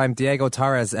the meantime, Diego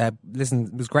Torres, listen,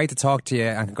 it was great to talk to you,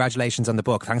 and congratulations on the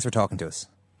book. Thanks for talking to us.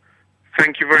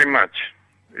 Thank you very much.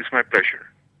 It's my pleasure.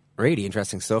 Really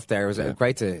interesting stuff there. It was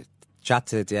great to chat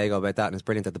to Diego about that, and it's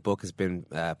brilliant that the book has been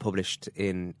published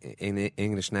in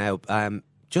English now.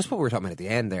 Just what we were talking about at the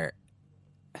end there,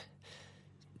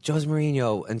 Jose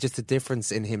Mourinho, and just the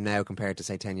difference in him now compared to,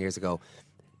 say, 10 years ago.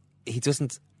 He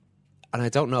doesn't, and I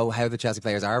don't know how the Chelsea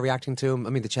players are reacting to him. I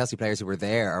mean, the Chelsea players who were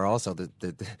there are also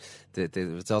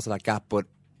there's also that gap. But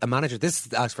a manager, this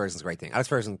is Alex Ferguson's great thing. Alex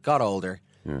Ferguson got older,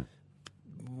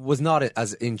 was not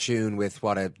as in tune with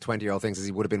what a 20-year-old thinks as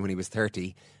he would have been when he was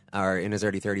 30 or in his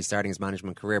early 30s starting his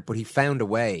management career, but he found a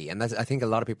way, and that's, I think a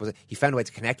lot of people, he found a way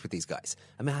to connect with these guys.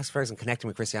 I mean, Alex Ferguson connecting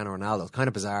with Cristiano Ronaldo, it's kind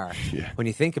of bizarre when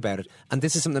you think about it. And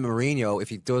this is something that Mourinho, if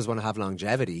he does want to have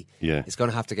longevity, is going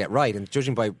to have to get right. And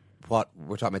judging by what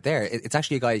we're talking about there, it's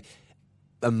actually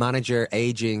a manager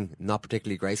aging not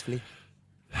particularly gracefully.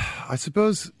 I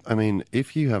suppose, I mean,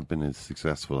 if you have been as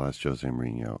successful as Jose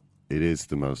Mourinho, it is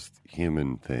the most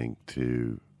human thing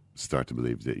to start to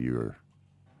believe that you're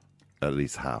at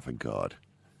least half a god.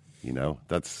 You know,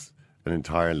 that's an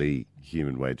entirely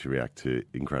human way to react to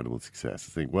incredible success.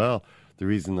 I think, well, the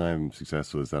reason I'm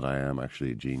successful is that I am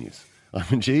actually a genius. I'm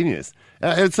a genius.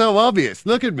 It's so obvious.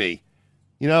 Look at me.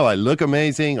 You know, I look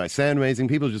amazing. I sound amazing.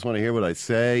 People just want to hear what I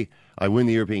say. I win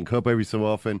the European Cup every so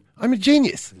often. I'm a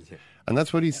genius. And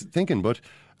that's what he's thinking. But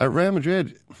at Real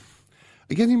Madrid,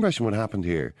 I get the impression what happened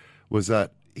here was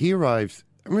that he arrived.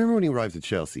 I remember when he arrived at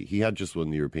Chelsea, he had just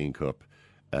won the European Cup.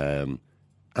 And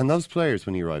those players,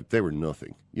 when he arrived, they were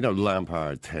nothing. You know,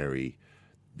 Lampard, Terry,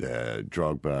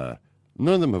 Drogba,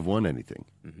 none of them have won anything,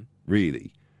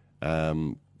 really.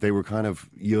 They were kind of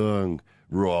young,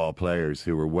 raw players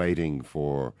who were waiting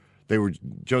for...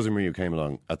 Jose Mourinho came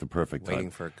along at the perfect time.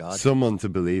 Waiting for God. Someone to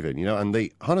believe in, you know. And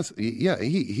they, honestly,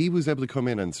 he was able to come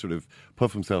in and sort of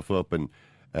puff himself up. And,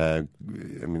 I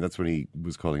mean, that's when he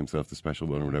was calling himself the special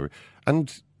one or whatever.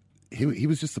 And... He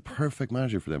was just the perfect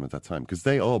manager for them at that time because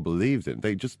they all believed in.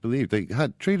 They just believed. They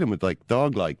had treated him with like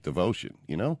dog-like devotion.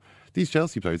 You know, these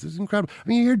Chelsea players. It's incredible. I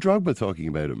mean, you hear Drogba talking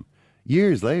about him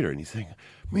years later, and he's saying,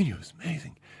 Mourinho was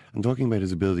amazing, and talking about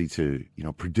his ability to,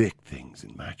 predict things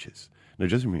in matches. Now,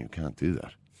 Jose Mourinho can't do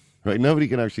that. Right, nobody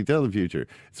can actually tell the future.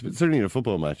 Certainly in a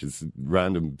football match, it's a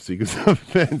random sequence of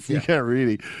events. You can't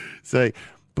really say.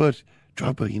 But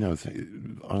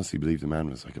Drogba, honestly believed the man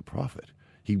was like a prophet.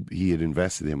 He had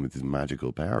invested in him with his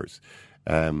magical powers.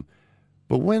 But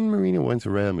when Mourinho went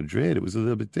to Real Madrid, it was a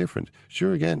little bit different.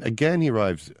 Sure, again he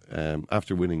arrived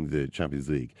after winning the Champions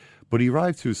League, but he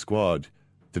arrived to a squad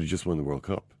that had just won the World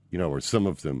Cup. Or some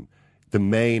of them, the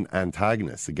main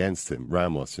antagonists against him,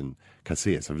 Ramos and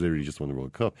Casillas, have literally just won the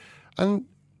World Cup. And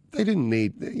they didn't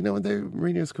need, when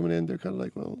Mourinho's coming in, they're kind of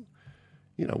like, well,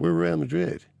 we're Real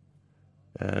Madrid.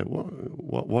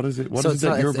 What is it? What is it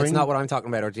that you're bringing? It's not what I'm talking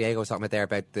about, or Diego was talking about there,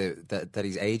 about that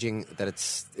he's aging, that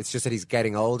it's just that he's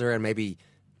getting older and maybe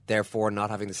therefore not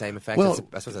having the same effect. Well,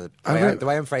 I suppose the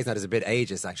way I'm phrasing that is a bit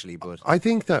ageist, actually. But I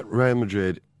think that Real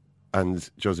Madrid and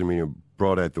Jose Mourinho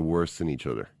brought out the worst in each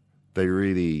other.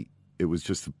 It was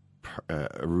just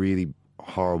a really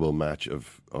horrible match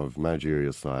of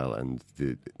managerial style and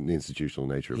the institutional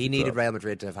nature of it. He needed Real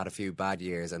Madrid to have had a few bad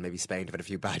years, and maybe Spain to have had a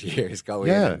few bad years going.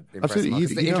 Yeah,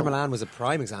 absolutely. Inter Milan was a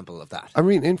prime example of that. I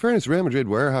mean, in fairness, Real Madrid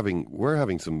were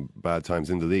having some bad times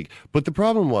in the league, but the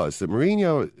problem was that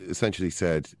Mourinho essentially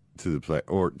said to the player,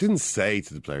 or didn't say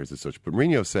to the players as such, but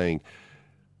Mourinho saying,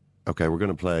 "Okay, we're going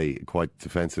to play quite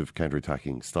defensive,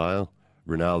 counter-attacking style.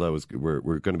 We're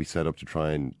going to be set up to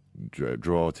try and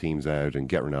draw teams out and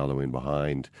get Ronaldo in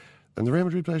behind." And the Real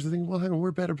Madrid players are thinking, well, hang on,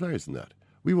 we're better players than that.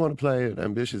 We want to play an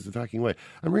ambitious attacking way.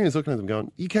 And Mourinho's looking at them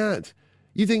going, you can't.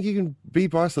 You think you can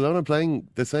beat Barcelona playing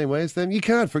the same way as them? You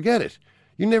can't. Forget it.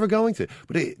 You're never going to.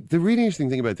 But the really interesting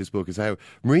thing about this book is how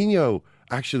Mourinho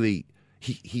actually,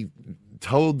 he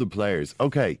told the players,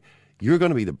 okay, you're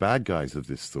going to be the bad guys of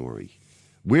this story.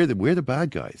 We're the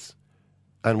bad guys.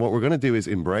 And what we're going to do is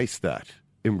embrace that.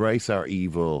 Embrace our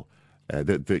evil,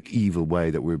 the evil way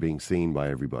that we're being seen by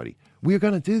everybody. We're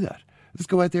going to do that. Let's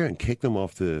go out there and kick them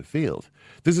off the field.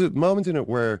 There's a moment in it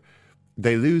where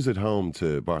they lose at home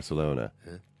to Barcelona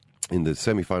in the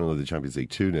semi-final of the Champions League,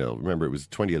 2-0. Remember, it was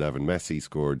 2011. Messi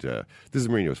scored, this is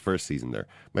Mourinho's first season there.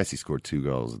 Messi scored 2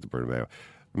 goals at the Bernabeu.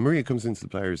 Mourinho comes into the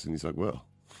players and he's like, well,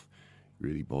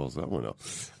 really balls that one up.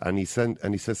 And he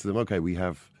says to them, okay, we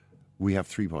have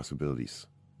 3 possibilities.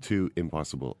 2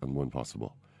 impossible and 1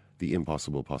 possible. The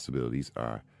impossible possibilities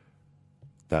are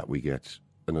that we get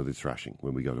another thrashing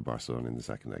when we go to Barcelona in the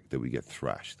second leg, that we get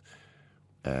thrashed.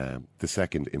 The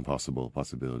second impossible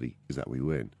possibility is that we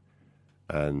win.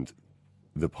 And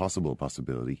the possible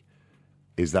possibility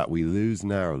is that we lose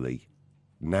narrowly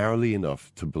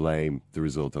enough to blame the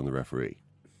result on the referee.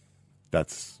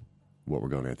 That's what we're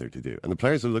going out there to do. And the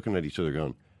players are looking at each other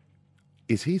going,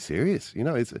 is he serious?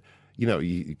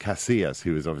 Casillas,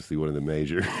 who is obviously one of the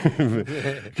major,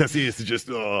 Casillas is just,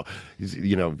 he's,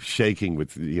 shaking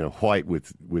with, white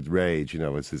with rage,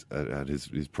 as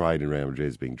his pride in Real Madrid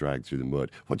is being dragged through the mud.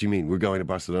 What do you mean? We're going to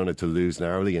Barcelona to lose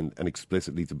narrowly and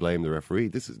explicitly to blame the referee?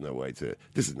 This is not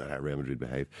how Real Madrid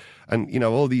behave. And,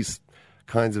 all these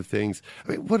kinds of things.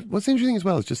 I mean, what's interesting as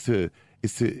well is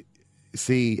to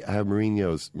see how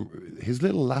Mourinho's, his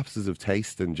little lapses of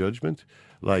taste and judgment,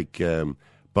 like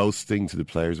boasting to the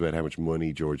players about how much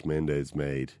money George Mendes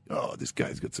made. Oh, this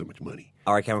guy's got so much money.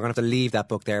 All right, Ken, we're going to have to leave that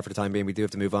book there for the time being. We do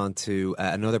have to move on to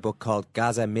another book called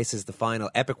Gaza Misses the Final.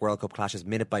 Epic World Cup clashes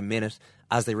minute by minute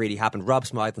as they really happened. Rob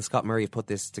Smythe and Scott Murray have put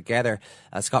this together.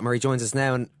 Scott Murray joins us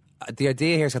now, and the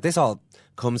idea here is that this all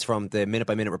comes from the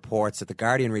minute-by-minute reports that The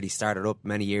Guardian really started up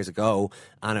many years ago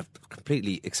and have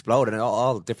completely exploded. And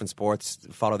all different sports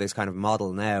follow this kind of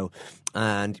model now.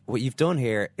 And what you've done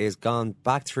here is gone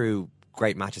back through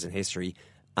great matches in history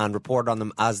and reported on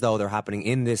them as though they're happening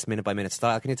in this minute-by-minute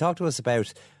style. Can you talk to us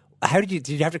about how did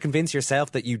you have to convince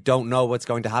yourself that you don't know what's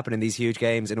going to happen in these huge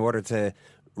games in order to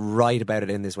write about it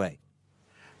in this way?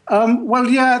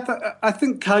 I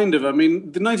think kind of. I mean,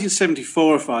 the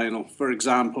 1974 final, for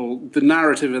example, the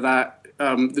narrative of that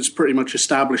that's pretty much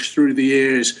established through the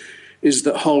years is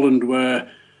that Holland were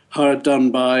hard done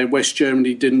by, West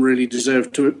Germany didn't really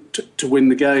deserve to win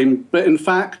the game. But in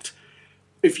fact,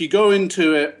 if you go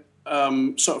into it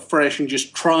sort of fresh and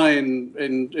just try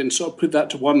and sort of put that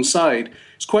to one side,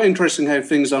 it's quite interesting how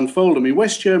things unfold. I mean,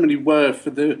 West Germany were, for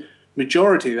the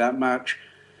majority of that match,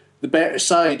 the better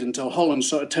side until Holland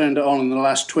sort of turned it on in the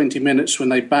last 20 minutes when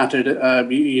they battered,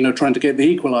 trying to get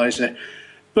the equaliser.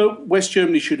 But West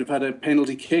Germany should have had a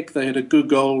penalty kick. They had a good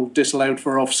goal disallowed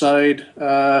for offside.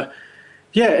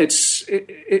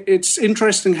 It's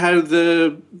interesting how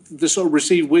the sort of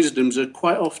received wisdoms are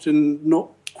quite often not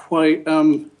quite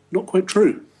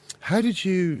true. How did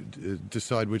you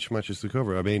decide which matches to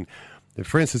cover? I mean,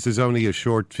 for instance, there's only a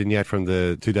short vignette from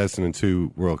the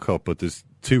 2002 World Cup, but there's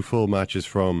 2 full matches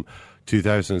from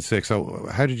 2006. So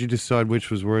how did you decide which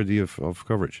was worthy of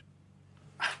coverage?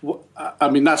 Well, I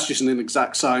mean, that's just an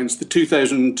inexact science. The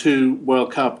 2002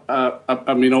 World Cup,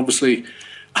 I mean, obviously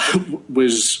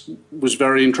was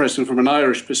very interesting from an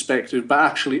Irish perspective, but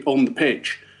actually on the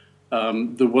pitch,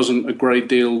 there wasn't a great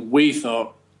deal, we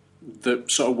thought, that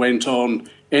sort of went on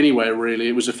anywhere, really.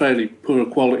 It was a fairly poor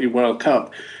quality World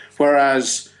Cup.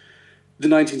 Whereas the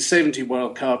 1970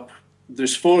 World Cup,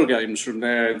 there's 4 games from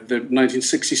there. The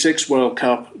 1966 World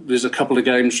Cup, there's a couple of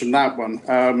games from that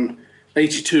one.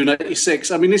 82 and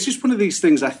 86. I mean, it's just one of these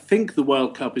things. I think the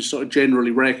World Cup is sort of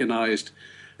generally recognised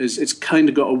as it's kind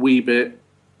of got a wee bit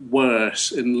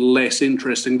worse and less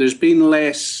interesting. There's been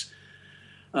less.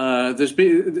 There've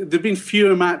been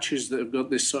fewer matches that have got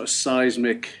this sort of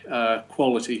seismic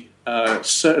quality.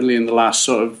 Certainly in the last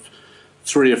sort of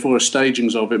 3 or 4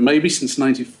 stagings of it, maybe since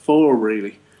 '94,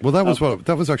 really. Well,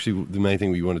 that was actually the main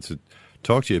thing we wanted to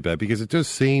talk to you about, because it does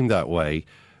seem that way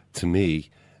to me.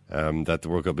 That the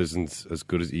World Cup isn't as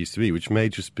good as it used to be, which may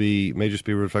just be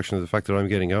a reflection of the fact that I'm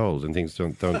getting old and things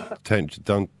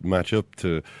don't match up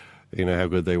to, you know, how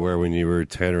good they were when you were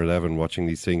 10 or 11 watching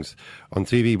these things on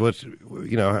TV. But,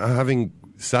 you know, having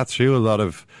sat through a lot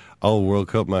of old World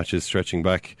Cup matches stretching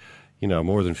back, you know,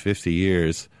 more than 50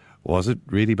 years, was it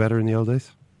really better in the old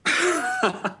days?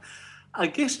 I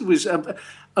guess it was.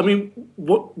 I mean,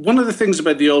 one of the things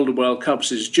about the older World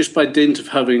Cups is just by dint of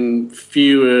having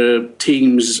fewer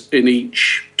teams in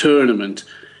each tournament,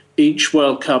 each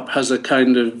World Cup has a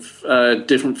kind of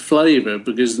different flavour.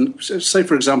 Because, say,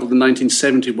 for example, the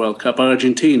 1970 World Cup,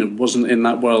 Argentina wasn't in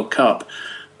that World Cup.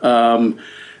 The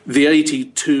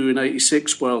 82 and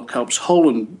 86 World Cups,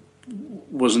 Holland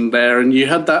wasn't there. And you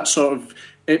had that sort of...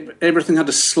 Everything had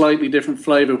a slightly different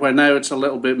flavour, where now it's a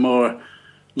little bit more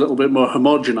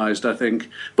homogenised, I think.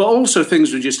 But also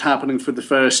things were just happening for the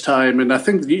first time. And I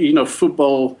think, you know,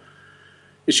 football,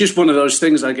 it's just one of those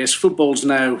things, I guess. Football's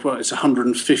now, it's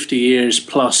 150 years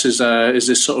plus is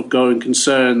this sort of going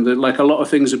concern that, like, a lot of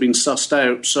things have been sussed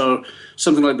out. So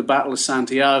something like the Battle of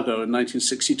Santiago in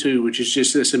 1962, which is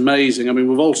just this amazing, I mean,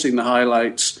 we've all seen the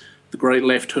highlights, the great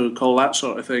left hook, all that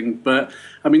sort of thing. But,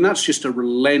 I mean, that's just a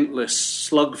relentless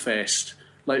slugfest.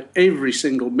 Like, every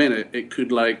single minute, it could,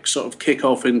 like, sort of kick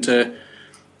off into...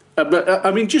 but,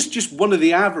 I mean, just one of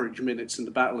the average minutes in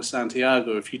the Battle of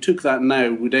Santiago, if you took that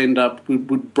now,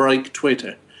 would break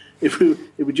Twitter. It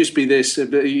would just be this,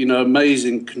 you know,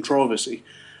 amazing controversy.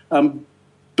 But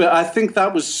I think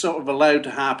that was sort of allowed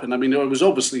to happen. I mean, it was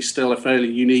obviously still a fairly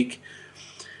unique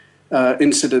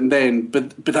incident then,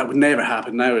 but that would never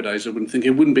happen nowadays. I wouldn't think.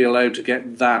 It wouldn't be allowed to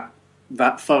get that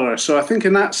far. So I think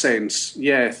in that sense,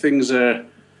 yeah, things are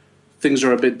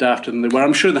a bit dafter than they were.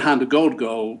 I'm sure the hand of God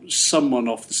goal, someone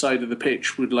off the side of the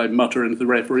pitch would, like, mutter into the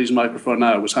referee's microphone,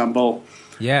 now it was handball.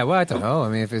 Yeah, well, I don't know. I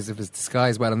mean, if it's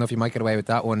disguised well enough, you might get away with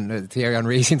that one. Thierry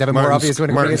Henry seemed to have a more obvious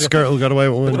one. Martin Skirtle got away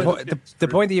with one. The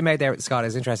point that you made there, Scott,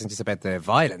 is interesting, just about the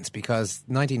violence, because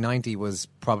 1990 was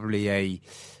probably a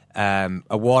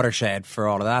watershed for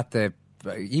all of that.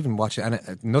 Even watching,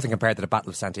 and nothing compared to the Battle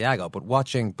of Santiago, but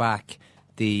watching back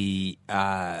the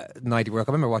 90 World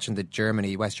Cup. I remember watching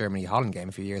the West Germany-Holland game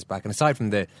a few years back, and aside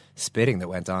from the spitting that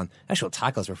went on, actual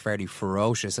tackles were fairly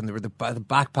ferocious, and the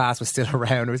back pass was still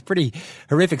around. It was pretty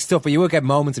horrific stuff, but you will get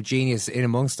moments of genius in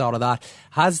amongst all of that.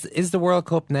 Is the World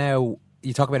Cup now,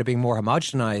 you talk about it being more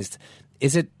homogenised,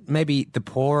 is it maybe the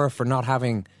poorer for not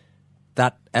having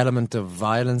that element of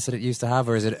violence that it used to have,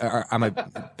 or am I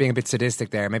being a bit sadistic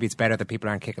there? Maybe it's better that people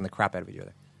aren't kicking the crap out of each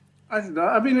other. I don't know.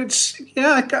 I mean,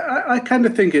 I kind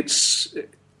of think it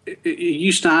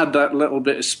used to add that little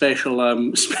bit of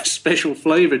special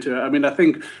flavour to it. I mean, I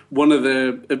think one of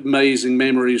the amazing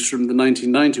memories from the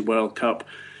 1990 World Cup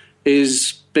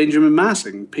is Benjamin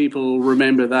Massing. People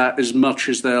remember that as much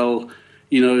as they'll,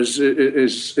 you know,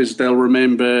 as they'll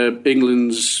remember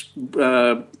England's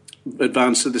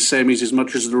advance to the semis, as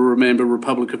much as they'll remember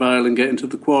Republic of Ireland getting to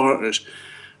the quarters.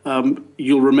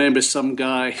 You'll remember some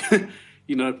guy,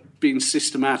 you know, being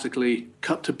systematically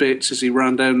cut to bits as he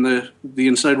ran down the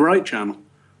inside right channel.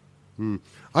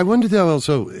 I wonder though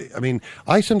also, I mean,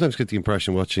 I sometimes get the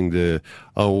impression watching the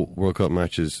World Cup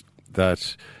matches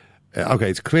that, okay,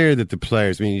 it's clear that the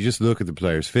players, I mean, you just look at the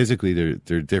players, physically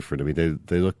they're different. I mean,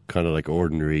 they look kind of like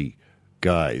ordinary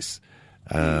guys.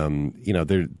 You know,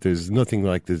 there's nothing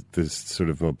like this sort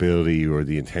of mobility or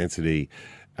the intensity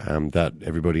that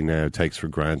everybody now takes for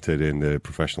granted in the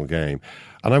professional game.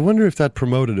 And I wonder if that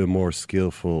promoted a more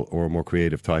skillful or a more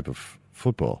creative type of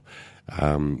football,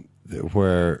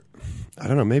 where, I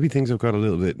don't know, maybe things have got a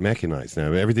little bit mechanised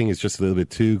now. Everything is just a little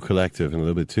bit too collective and a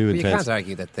little bit too intense. You can't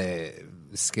argue that the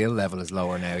skill level is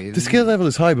lower now. The skill level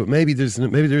is high, but maybe there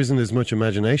isn't as much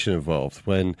imagination involved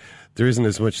when there isn't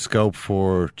as much scope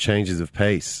for changes of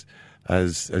pace.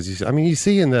 As you see, I mean, you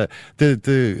see in the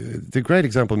great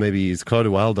example maybe is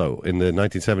Clodoaldo in the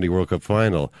 1970 World Cup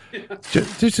final.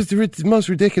 There's just the most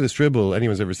ridiculous dribble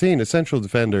anyone's ever seen. A central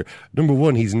defender, number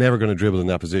one, he's never going to dribble in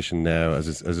that position now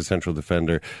as a central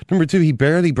defender. Number two, he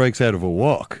barely breaks out of a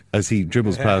walk as he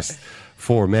dribbles past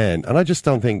four men. And I just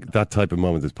don't think that type of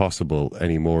moment is possible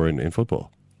anymore in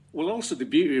football. Well, also the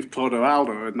beauty of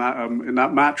Clodoaldo in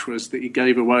that match was that he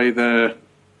gave away the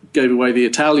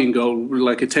Italian goal,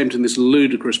 like attempting this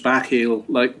ludicrous backheel,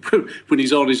 like when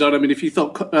he's on his own. I mean, if you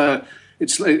thought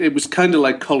it was kind of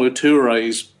like Colo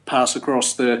Touré's pass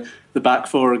across the back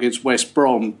four against West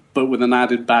Brom, but with an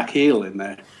added backheel in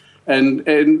there. And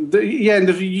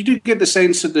you do get the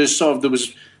sense that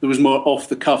there was more off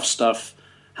the cuff stuff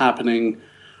happening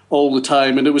all the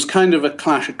time, and it was kind of a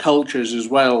clash of cultures as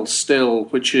well. Still,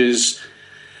 which is.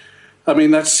 I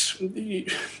mean, it's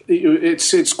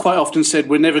quite often said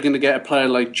we're never going to get a player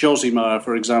like Josimar,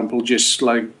 for example, just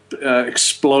like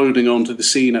exploding onto the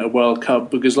scene at a World Cup,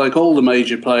 because like all the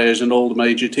major players and all the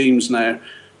major teams now,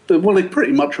 they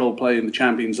pretty much all play in the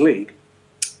Champions League,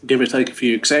 give or take a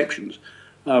few exceptions.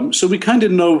 So we kind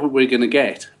of know what we're going to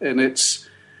get, and it's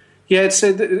just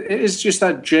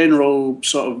that general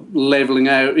sort of levelling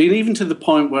out, and even to the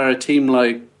point where a team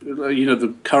like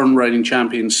the current reigning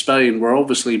champions Spain were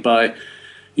obviously by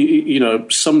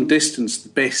some distance the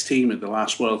best team at the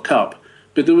last World Cup,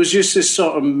 but there was just this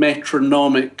sort of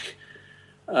metronomic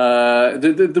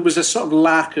there was a sort of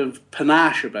lack of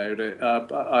panache about it,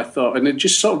 I thought, and it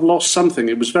just sort of lost something.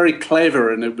 It was very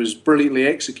clever and it was brilliantly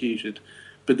executed,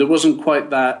 but there wasn't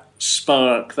quite that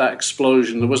spark, that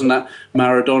explosion. There wasn't that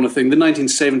Maradona thing. The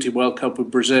 1970 World Cup with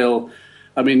Brazil,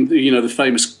 I mean, the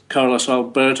famous Carlos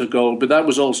Alberto goal, but that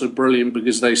was also brilliant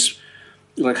because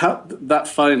that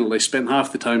final, they spent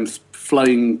half the time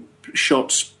flying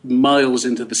shots miles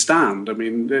into the stand. I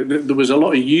mean, there was a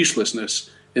lot of uselessness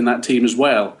in that team as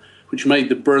well, which made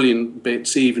the brilliant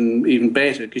bits even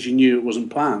better because you knew it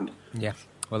wasn't planned. Yeah.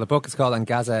 Well, the book is called And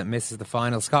Gaza Misses the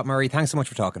Final. Scott Murray, thanks so much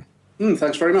for talking.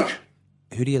 Thanks very much.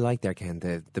 Who do you like there, Ken?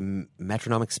 The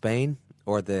metronomic Spain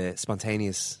or the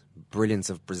spontaneous brilliance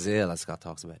of Brazil, as Scott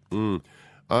talks about?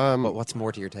 But what's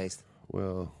more to your taste?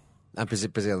 Well, and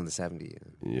Brazil in the 70s.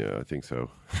 Yeah, I think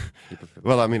so.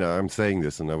 Well, I mean, I'm saying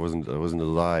this, and I wasn't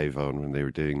alive when they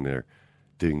were doing their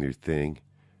thing,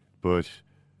 but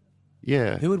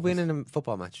yeah. Who would win in a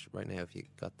football match right now if you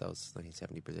got those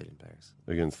 1970 Brazilian players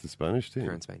against the Spanish team?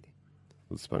 Current Spain team.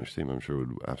 Well, the Spanish team, I'm sure,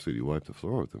 would absolutely wipe the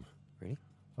floor with them. Really?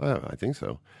 I think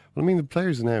so. Well, I mean, the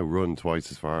players now run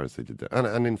twice as far as they did that.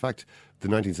 And in fact, the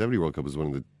 1970 World Cup was one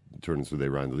of the tournaments where they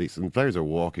ran the least. And the players are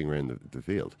walking around the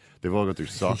field. They've all got their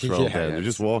socks rolled down. They're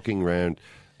just walking around,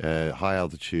 high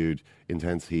altitude,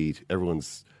 intense heat.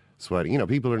 Everyone's sweating.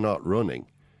 People are not running.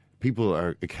 People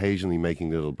are occasionally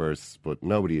making little bursts, but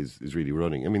nobody is really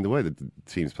running. I mean, the way that the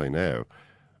teams play now,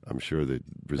 I'm sure that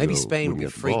Brazil maybe Spain would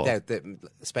get freaked out. That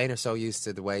Spain are so used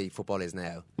to the way football is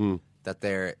now that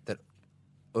they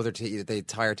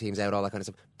tire teams out, all that kind of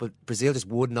stuff. But Brazil just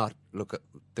would not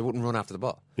they wouldn't run after the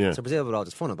ball. Yeah. So Brazil would all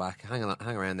just funnel back, hang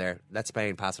around there, let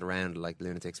Spain pass it around like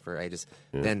lunatics for ages.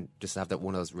 Yeah. Then just have that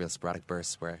one of those real sporadic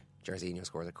bursts where Jairzinho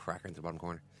scores a cracker into the bottom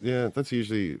corner. Yeah, that's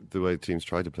usually the way teams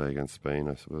try to play against Spain,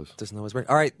 I suppose. Doesn't always work.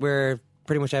 All right, we're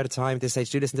pretty much out of time at this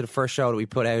stage. Do listen to the first show that we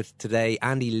put out today.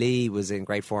 Andy Lee was in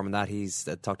great form in that. He's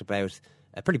talked about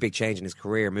a pretty big change in his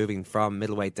career, moving from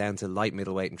middleweight down to light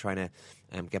middleweight and trying to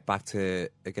get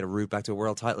a route back to a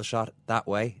world title shot that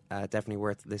way. Definitely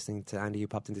worth listening to Andy, who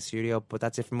popped into the studio. But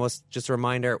that's it from us. Just a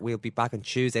reminder, we'll be back on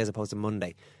Tuesday as opposed to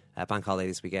Monday. Bank holiday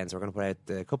this weekend, so we're going to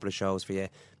put out a couple of shows for you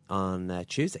on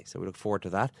Tuesday. So we look forward to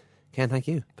that. Ken, thank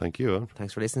you. Thank you, Owen.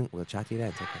 Thanks for listening. We'll chat to you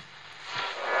then. Take care.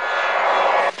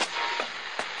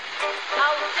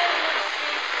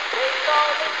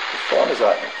 What fun is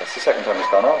that? That's the second time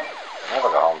it's gone off.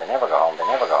 They never go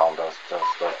home, those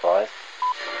boys.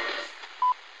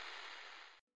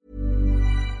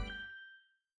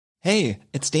 Hey,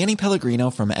 it's Danny Pellegrino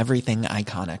from Everything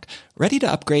Iconic. Ready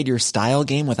to upgrade your style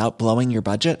game without blowing your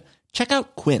budget? Check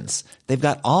out Quince. They've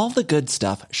got all the good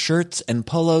stuff, shirts and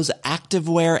polos,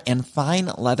 activewear, and fine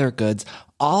leather goods,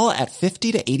 all at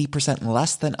 50 to 80%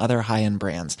 less than other high-end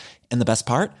brands. And the best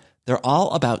part? They're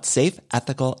all about safe,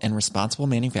 ethical, and responsible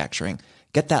manufacturing.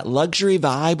 Get that luxury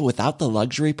vibe without the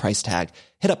luxury price tag.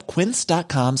 Hit up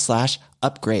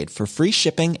quince.com/upgrade for free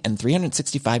shipping and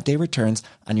 365-day returns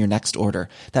on your next order.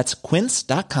 That's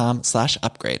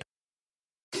quince.com/upgrade.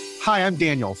 Hi, I'm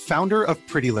Daniel, founder of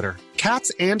Pretty Litter.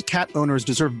 Cats and cat owners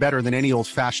deserve better than any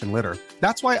old-fashioned litter.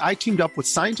 That's why I teamed up with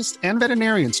scientists and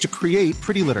veterinarians to create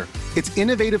Pretty Litter. Its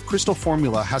innovative crystal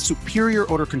formula has superior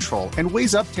odor control and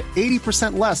weighs up to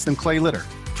 80% less than clay litter.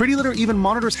 Pretty Litter even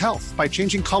monitors health by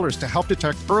changing colors to help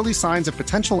detect early signs of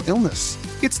potential illness.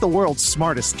 It's the world's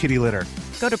smartest kitty litter.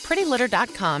 Go to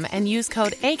prettylitter.com and use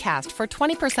code ACAST for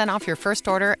 20% off your first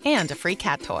order and a free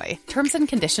cat toy. Terms and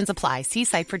conditions apply. See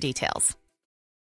site for details.